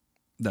quick,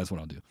 that's what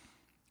I'll do.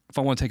 If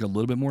I want to take a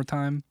little bit more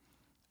time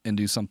and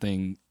do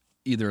something,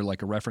 either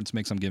like a reference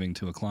mix I'm giving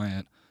to a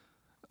client,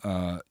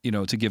 you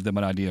know, to give them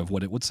an idea of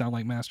what it would sound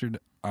like mastered,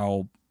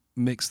 I'll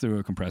mix through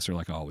a compressor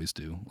like I always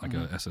do, like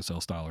a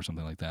SSL style or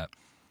something like that.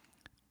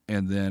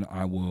 And then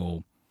I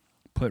will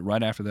put,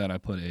 right after that, I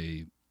put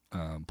a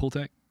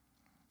Pultec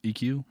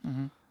EQ,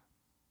 and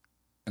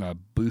I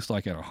boost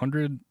like at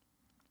 100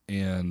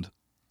 and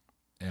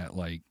at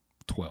like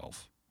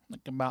 12. Like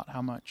about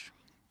how much?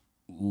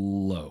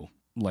 Low,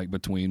 like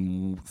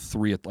between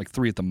 3 at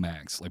the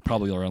max, like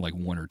probably around like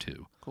 1 or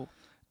 2. Cool.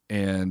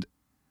 And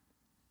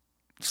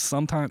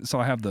sometimes, so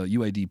I have the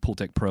UAD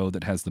Pultec Pro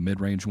that has the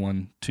mid-range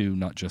one too,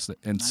 not just that.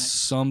 And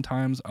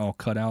sometimes I'll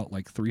cut out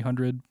like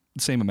 300,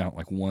 same amount,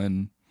 like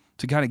 1,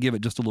 to kind of give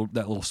it just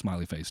that little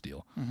smiley face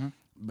deal. Mm-hmm.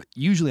 But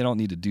usually I don't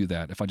need to do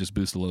that if I just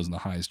boost the lows and the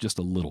highs just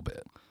a little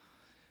bit.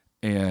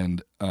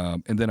 And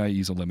then I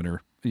use a limiter,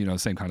 you know,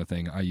 same kind of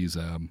thing. I use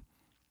and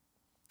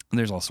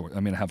there's all sorts.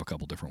 I mean, I have a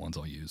couple different ones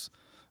I'll use,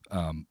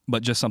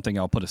 but just something,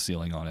 I'll put a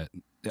ceiling on it.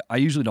 I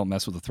usually don't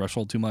mess with the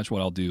threshold too much. What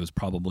I'll do is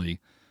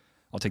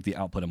I'll take the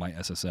output of my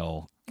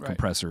SSL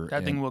compressor.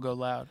 That thing will go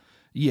loud.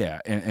 Yeah,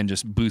 and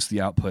just boost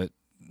the output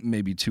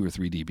maybe 2 or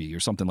 3 dB or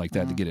something like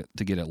that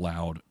to get it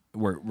loud.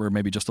 Where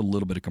maybe just a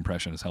little bit of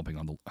compression is helping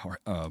on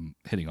the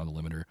hitting on the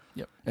limiter.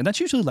 Yep. And that's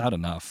usually loud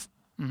enough.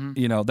 Mm-hmm.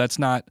 You know, that's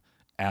not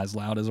as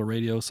loud as a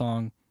radio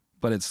song,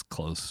 but it's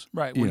close.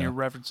 Right, when you're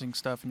referencing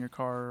stuff in your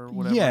car or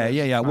whatever.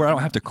 Yeah. Where I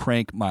don't have to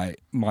crank my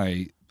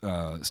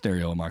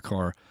stereo in my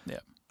car.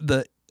 Yeah.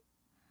 The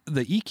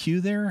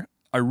EQ there,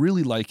 I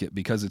really like it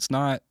because it's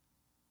not,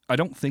 I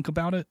don't think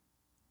about it.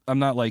 I'm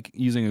not like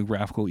using a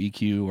graphical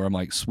EQ or I'm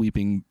like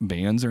sweeping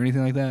bands or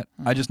anything like that.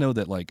 Mm-hmm. I just know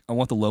that like I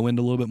want the low end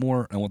a little bit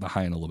more, and I want the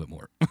high end a little bit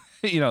more.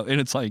 You know, and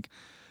it's like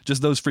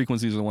just those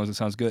frequencies are the ones that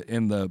sounds good.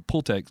 And the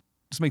Pultec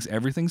just makes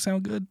everything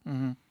sound good.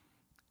 Mm-hmm.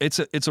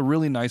 It's a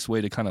really nice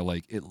way to kind of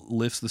like, it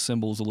lifts the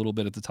cymbals a little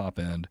bit at the top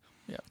end.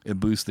 Yeah. It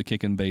boosts the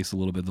kick and bass a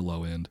little bit at the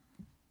low end,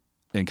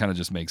 and kind of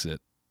just makes it,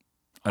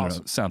 I don't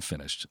know, sound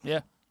finished.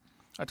 Yeah,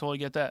 I totally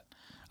get that.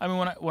 I mean,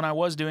 when I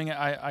was doing it,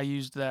 I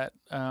used that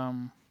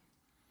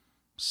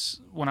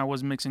when I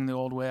was mixing the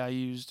old way, I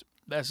used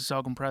the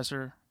SSL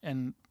compressor,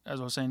 and as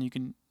I was saying,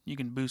 you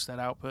can boost that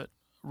output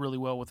really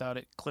well without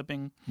it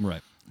clipping.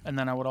 Right. And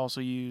then I would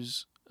also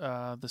use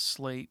the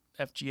Slate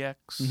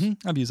FGX.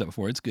 I've used that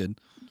before. It's good.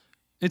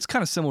 It's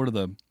kind of similar to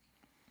the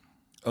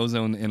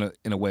Ozone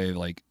in a way.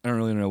 Like, I don't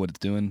really know what it's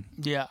doing.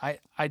 Yeah,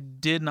 I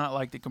did not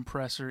like the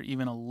compressor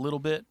even a little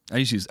bit. I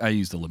used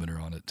the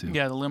limiter on it too.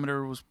 Yeah, the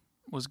limiter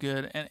was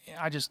good, and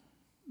I just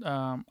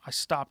I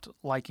stopped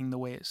liking the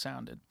way it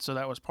sounded. So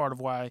that was part of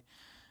why,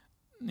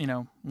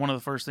 one of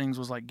the first things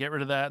was like get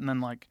rid of that, and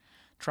then like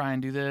try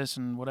and do this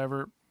and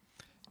whatever.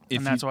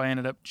 And that's why I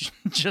ended up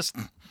just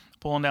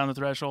pulling down the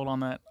threshold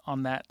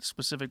on that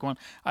specific one.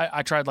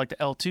 I tried like the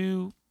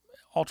L2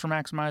 Ultra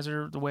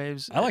Maximizer, the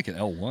waves. I like an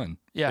L1.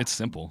 Yeah, it's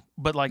simple.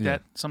 But like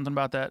that, something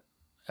about that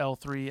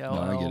L3, LL.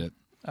 No, I get it.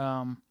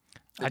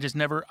 I just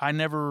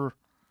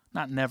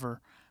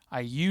I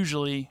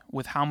usually,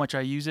 with how much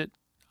I use it,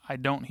 I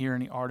don't hear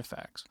any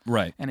artifacts.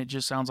 Right. And it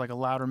just sounds like a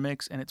louder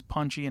mix, and it's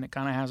punchy, and it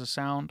kind of has a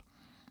sound,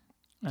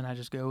 and I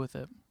just go with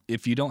it.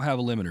 If you don't have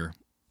a limiter,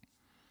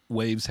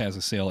 Waves has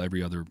a sale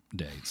every other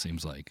day, it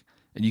seems like.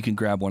 And you can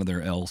grab one of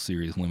their L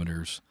series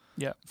limiters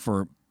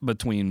for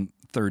between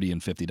 $30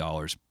 and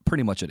 $50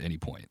 pretty much at any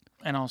point.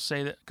 And I'll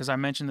say that because I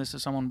mentioned this to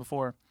someone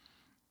before.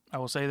 I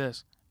will say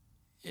this.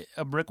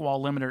 A brick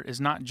wall limiter is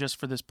not just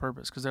for this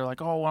purpose, because they're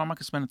like, oh, well, I'm not going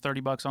to spend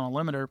 $30 on a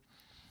limiter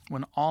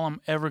when all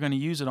I'm ever going to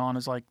use it on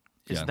is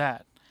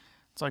that.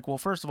 It's like, well,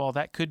 first of all,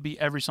 that could be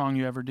every song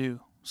you ever do.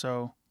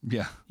 So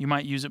you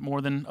might use it more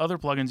than other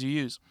plugins you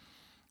use.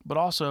 But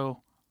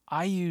also,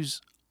 I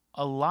use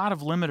a lot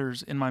of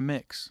limiters in my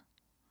mix.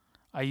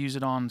 I use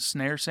it on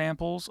snare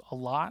samples a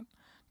lot,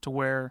 to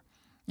where,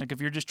 like,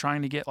 if you're just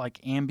trying to get like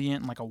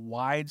ambient, like a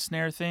wide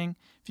snare thing,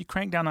 if you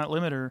crank down that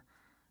limiter,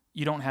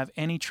 you don't have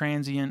any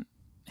transient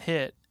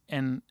hit,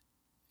 and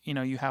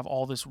you have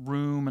all this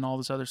room and all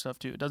this other stuff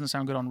too. It doesn't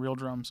sound good on real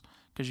drums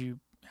because you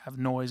have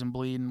noise and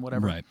bleed and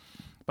whatever. Right.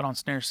 But on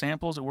snare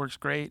samples, it works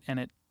great, and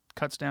it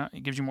cuts down.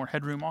 It gives you more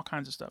headroom, all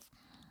kinds of stuff.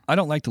 I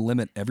don't like to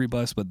limit every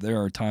bus, but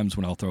there are times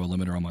when I'll throw a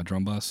limiter on my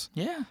drum bus.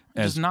 Yeah,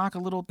 just knock a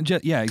little.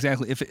 Yeah,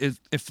 exactly.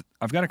 If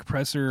I've got a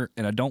compressor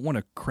and I don't want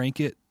to crank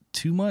it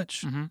too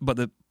much, but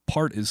the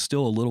part is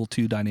still a little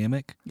too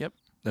dynamic. Yep,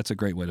 that's a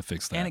great way to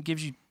fix that. And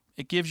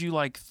it gives you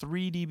like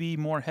 3 dB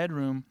more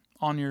headroom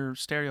on your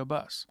stereo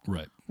bus.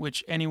 Right.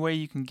 Which any way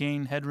you can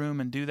gain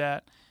headroom and do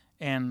that,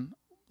 and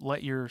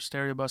let your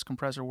stereo bus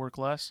compressor work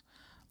less,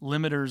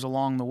 limiters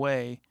along the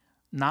way,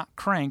 not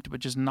cranked but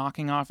just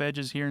knocking off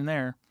edges here and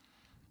there,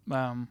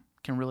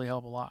 can really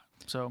help a lot.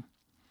 So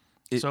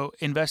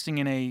investing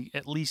in a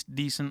at least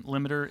decent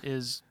limiter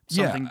is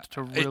something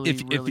to really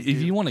do.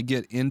 If you want to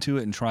get into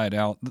it and try it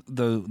out,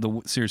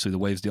 seriously, the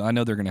Waves deal. I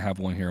know they're going to have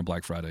one here on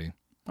Black Friday.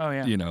 Oh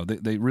yeah.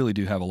 They really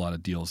do have a lot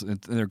of deals,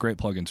 and they're great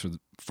plugins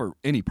for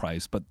any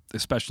price, but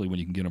especially when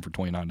you can get them for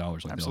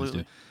 $29 like they always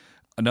do.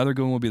 Another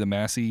good one would be the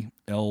Massey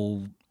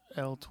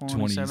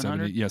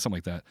L2700. Yeah, something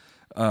like that.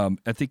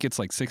 I think it's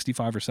like $65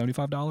 or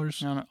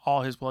 $75. No,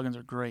 all his plugins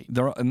are great.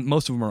 And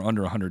most of them are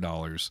under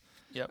 $100.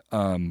 Yep.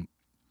 And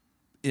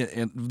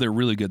they're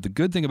really good. The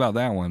good thing about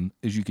that one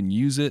is you can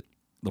use it,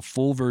 the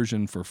full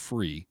version, for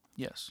free.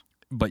 Yes.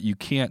 But you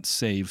can't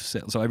save.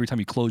 So every time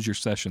you close your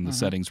session, the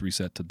settings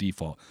reset to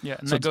default. Yeah,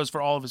 and that goes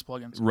for all of his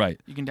plugins.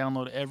 Right. You can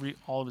download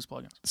all of his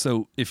plugins.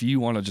 So if you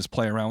want to just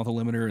play around with a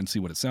limiter and see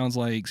what it sounds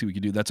like, see what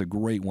you can do, that's a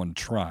great one to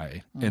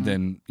try. And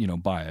then,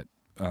 buy it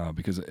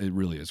because it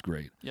really is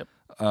great. Yep.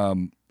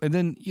 And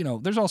then,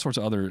 there's all sorts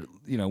of other,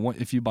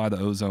 if you buy the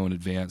Ozone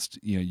Advanced,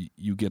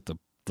 you get the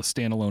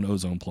standalone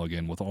Ozone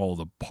plugin with all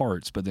the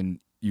parts, but then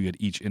you get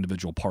each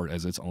individual part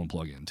as its own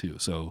plugin too.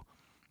 So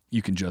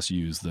you can just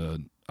use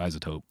the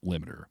isotope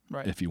limiter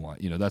if you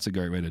want. That's a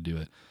great way to do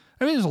it.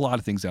 I mean, there's a lot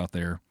of things out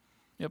there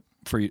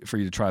for you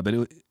to try,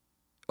 but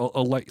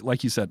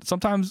like you said,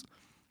 sometimes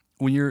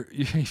when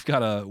you've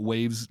got a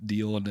Waves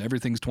deal and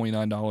everything's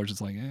 $29,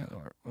 it's like, I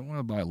want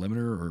to buy a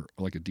limiter or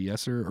like a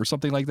de-esser or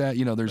something like that.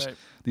 There's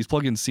these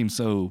plugins seem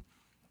so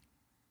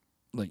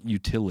like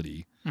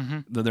utility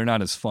that they're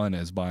not as fun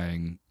as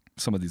buying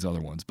some of these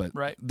other ones, but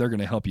they're going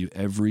to help you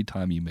every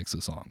time you mix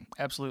a song.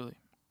 Absolutely.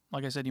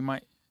 Like I said,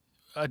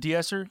 a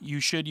de-esser, you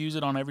should use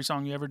it on every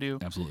song you ever do.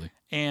 Absolutely.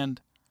 And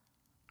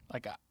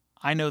like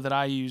I know that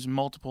I use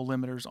multiple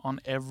limiters on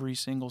every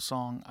single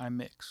song I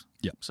mix.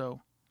 Yep.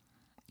 So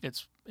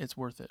it's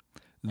worth it.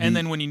 And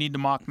then when you need to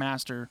mock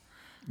master,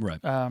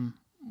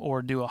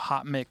 or do a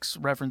hot mix,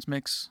 reference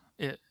mix,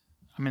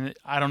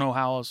 I don't know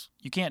how else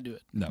you can't do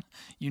it. No.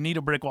 You need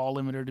a brick wall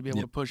limiter to be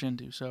able to push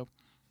into. So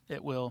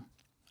you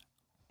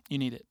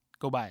need it.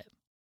 Go buy it.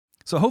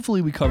 So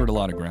hopefully we covered a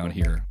lot of ground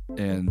here,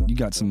 and you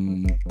got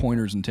some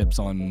pointers and tips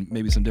on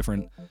maybe some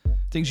different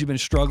things you've been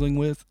struggling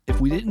with. If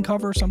we didn't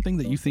cover something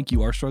that you think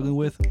you are struggling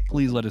with,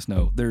 please let us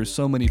know. There's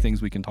so many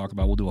things we can talk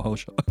about. We'll do a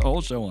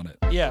whole show on it.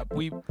 Yeah,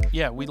 we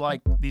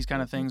like these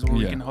kind of things where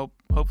we can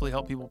hopefully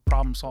help people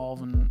problem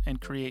solve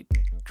and create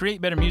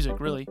better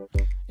music, really,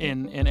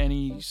 in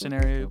any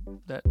scenario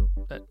that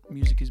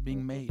music is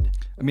being made.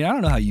 I mean, I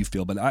don't know how you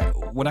feel, but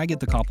when I get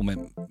the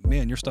compliment,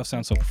 man, your stuff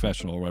sounds so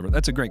professional or whatever.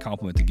 That's a great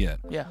compliment to get.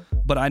 Yeah.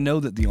 But I know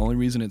that the only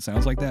reason it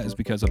sounds like that is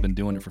because I've been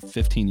doing it for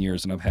 15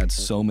 years and I've had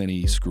so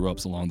many screw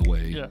ups along the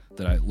way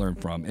that I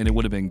learned from. And it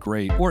would have been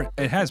great, or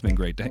it has been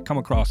great, to come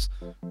across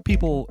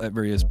people at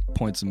various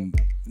points in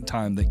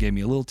time that gave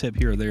me a little tip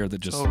here or there that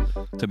just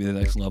took me to the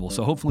next level.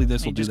 So hopefully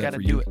this will do that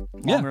for you. You just got to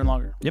do it longer and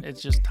longer. Yep.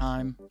 It's just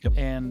time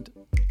and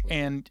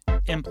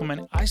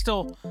implementing. I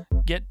still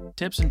get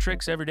tips and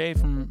tricks every day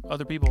from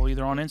other people,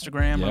 either on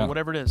Instagram or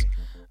whatever it is.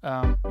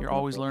 You're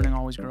always learning,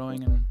 always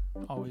growing, and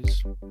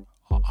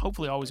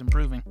hopefully always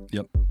improving.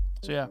 Yep.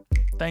 So yeah,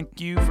 thank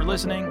you for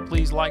listening.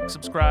 Please like,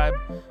 subscribe,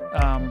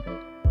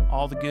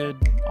 all the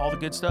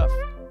good stuff.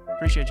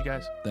 Appreciate you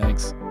guys.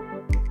 Thanks.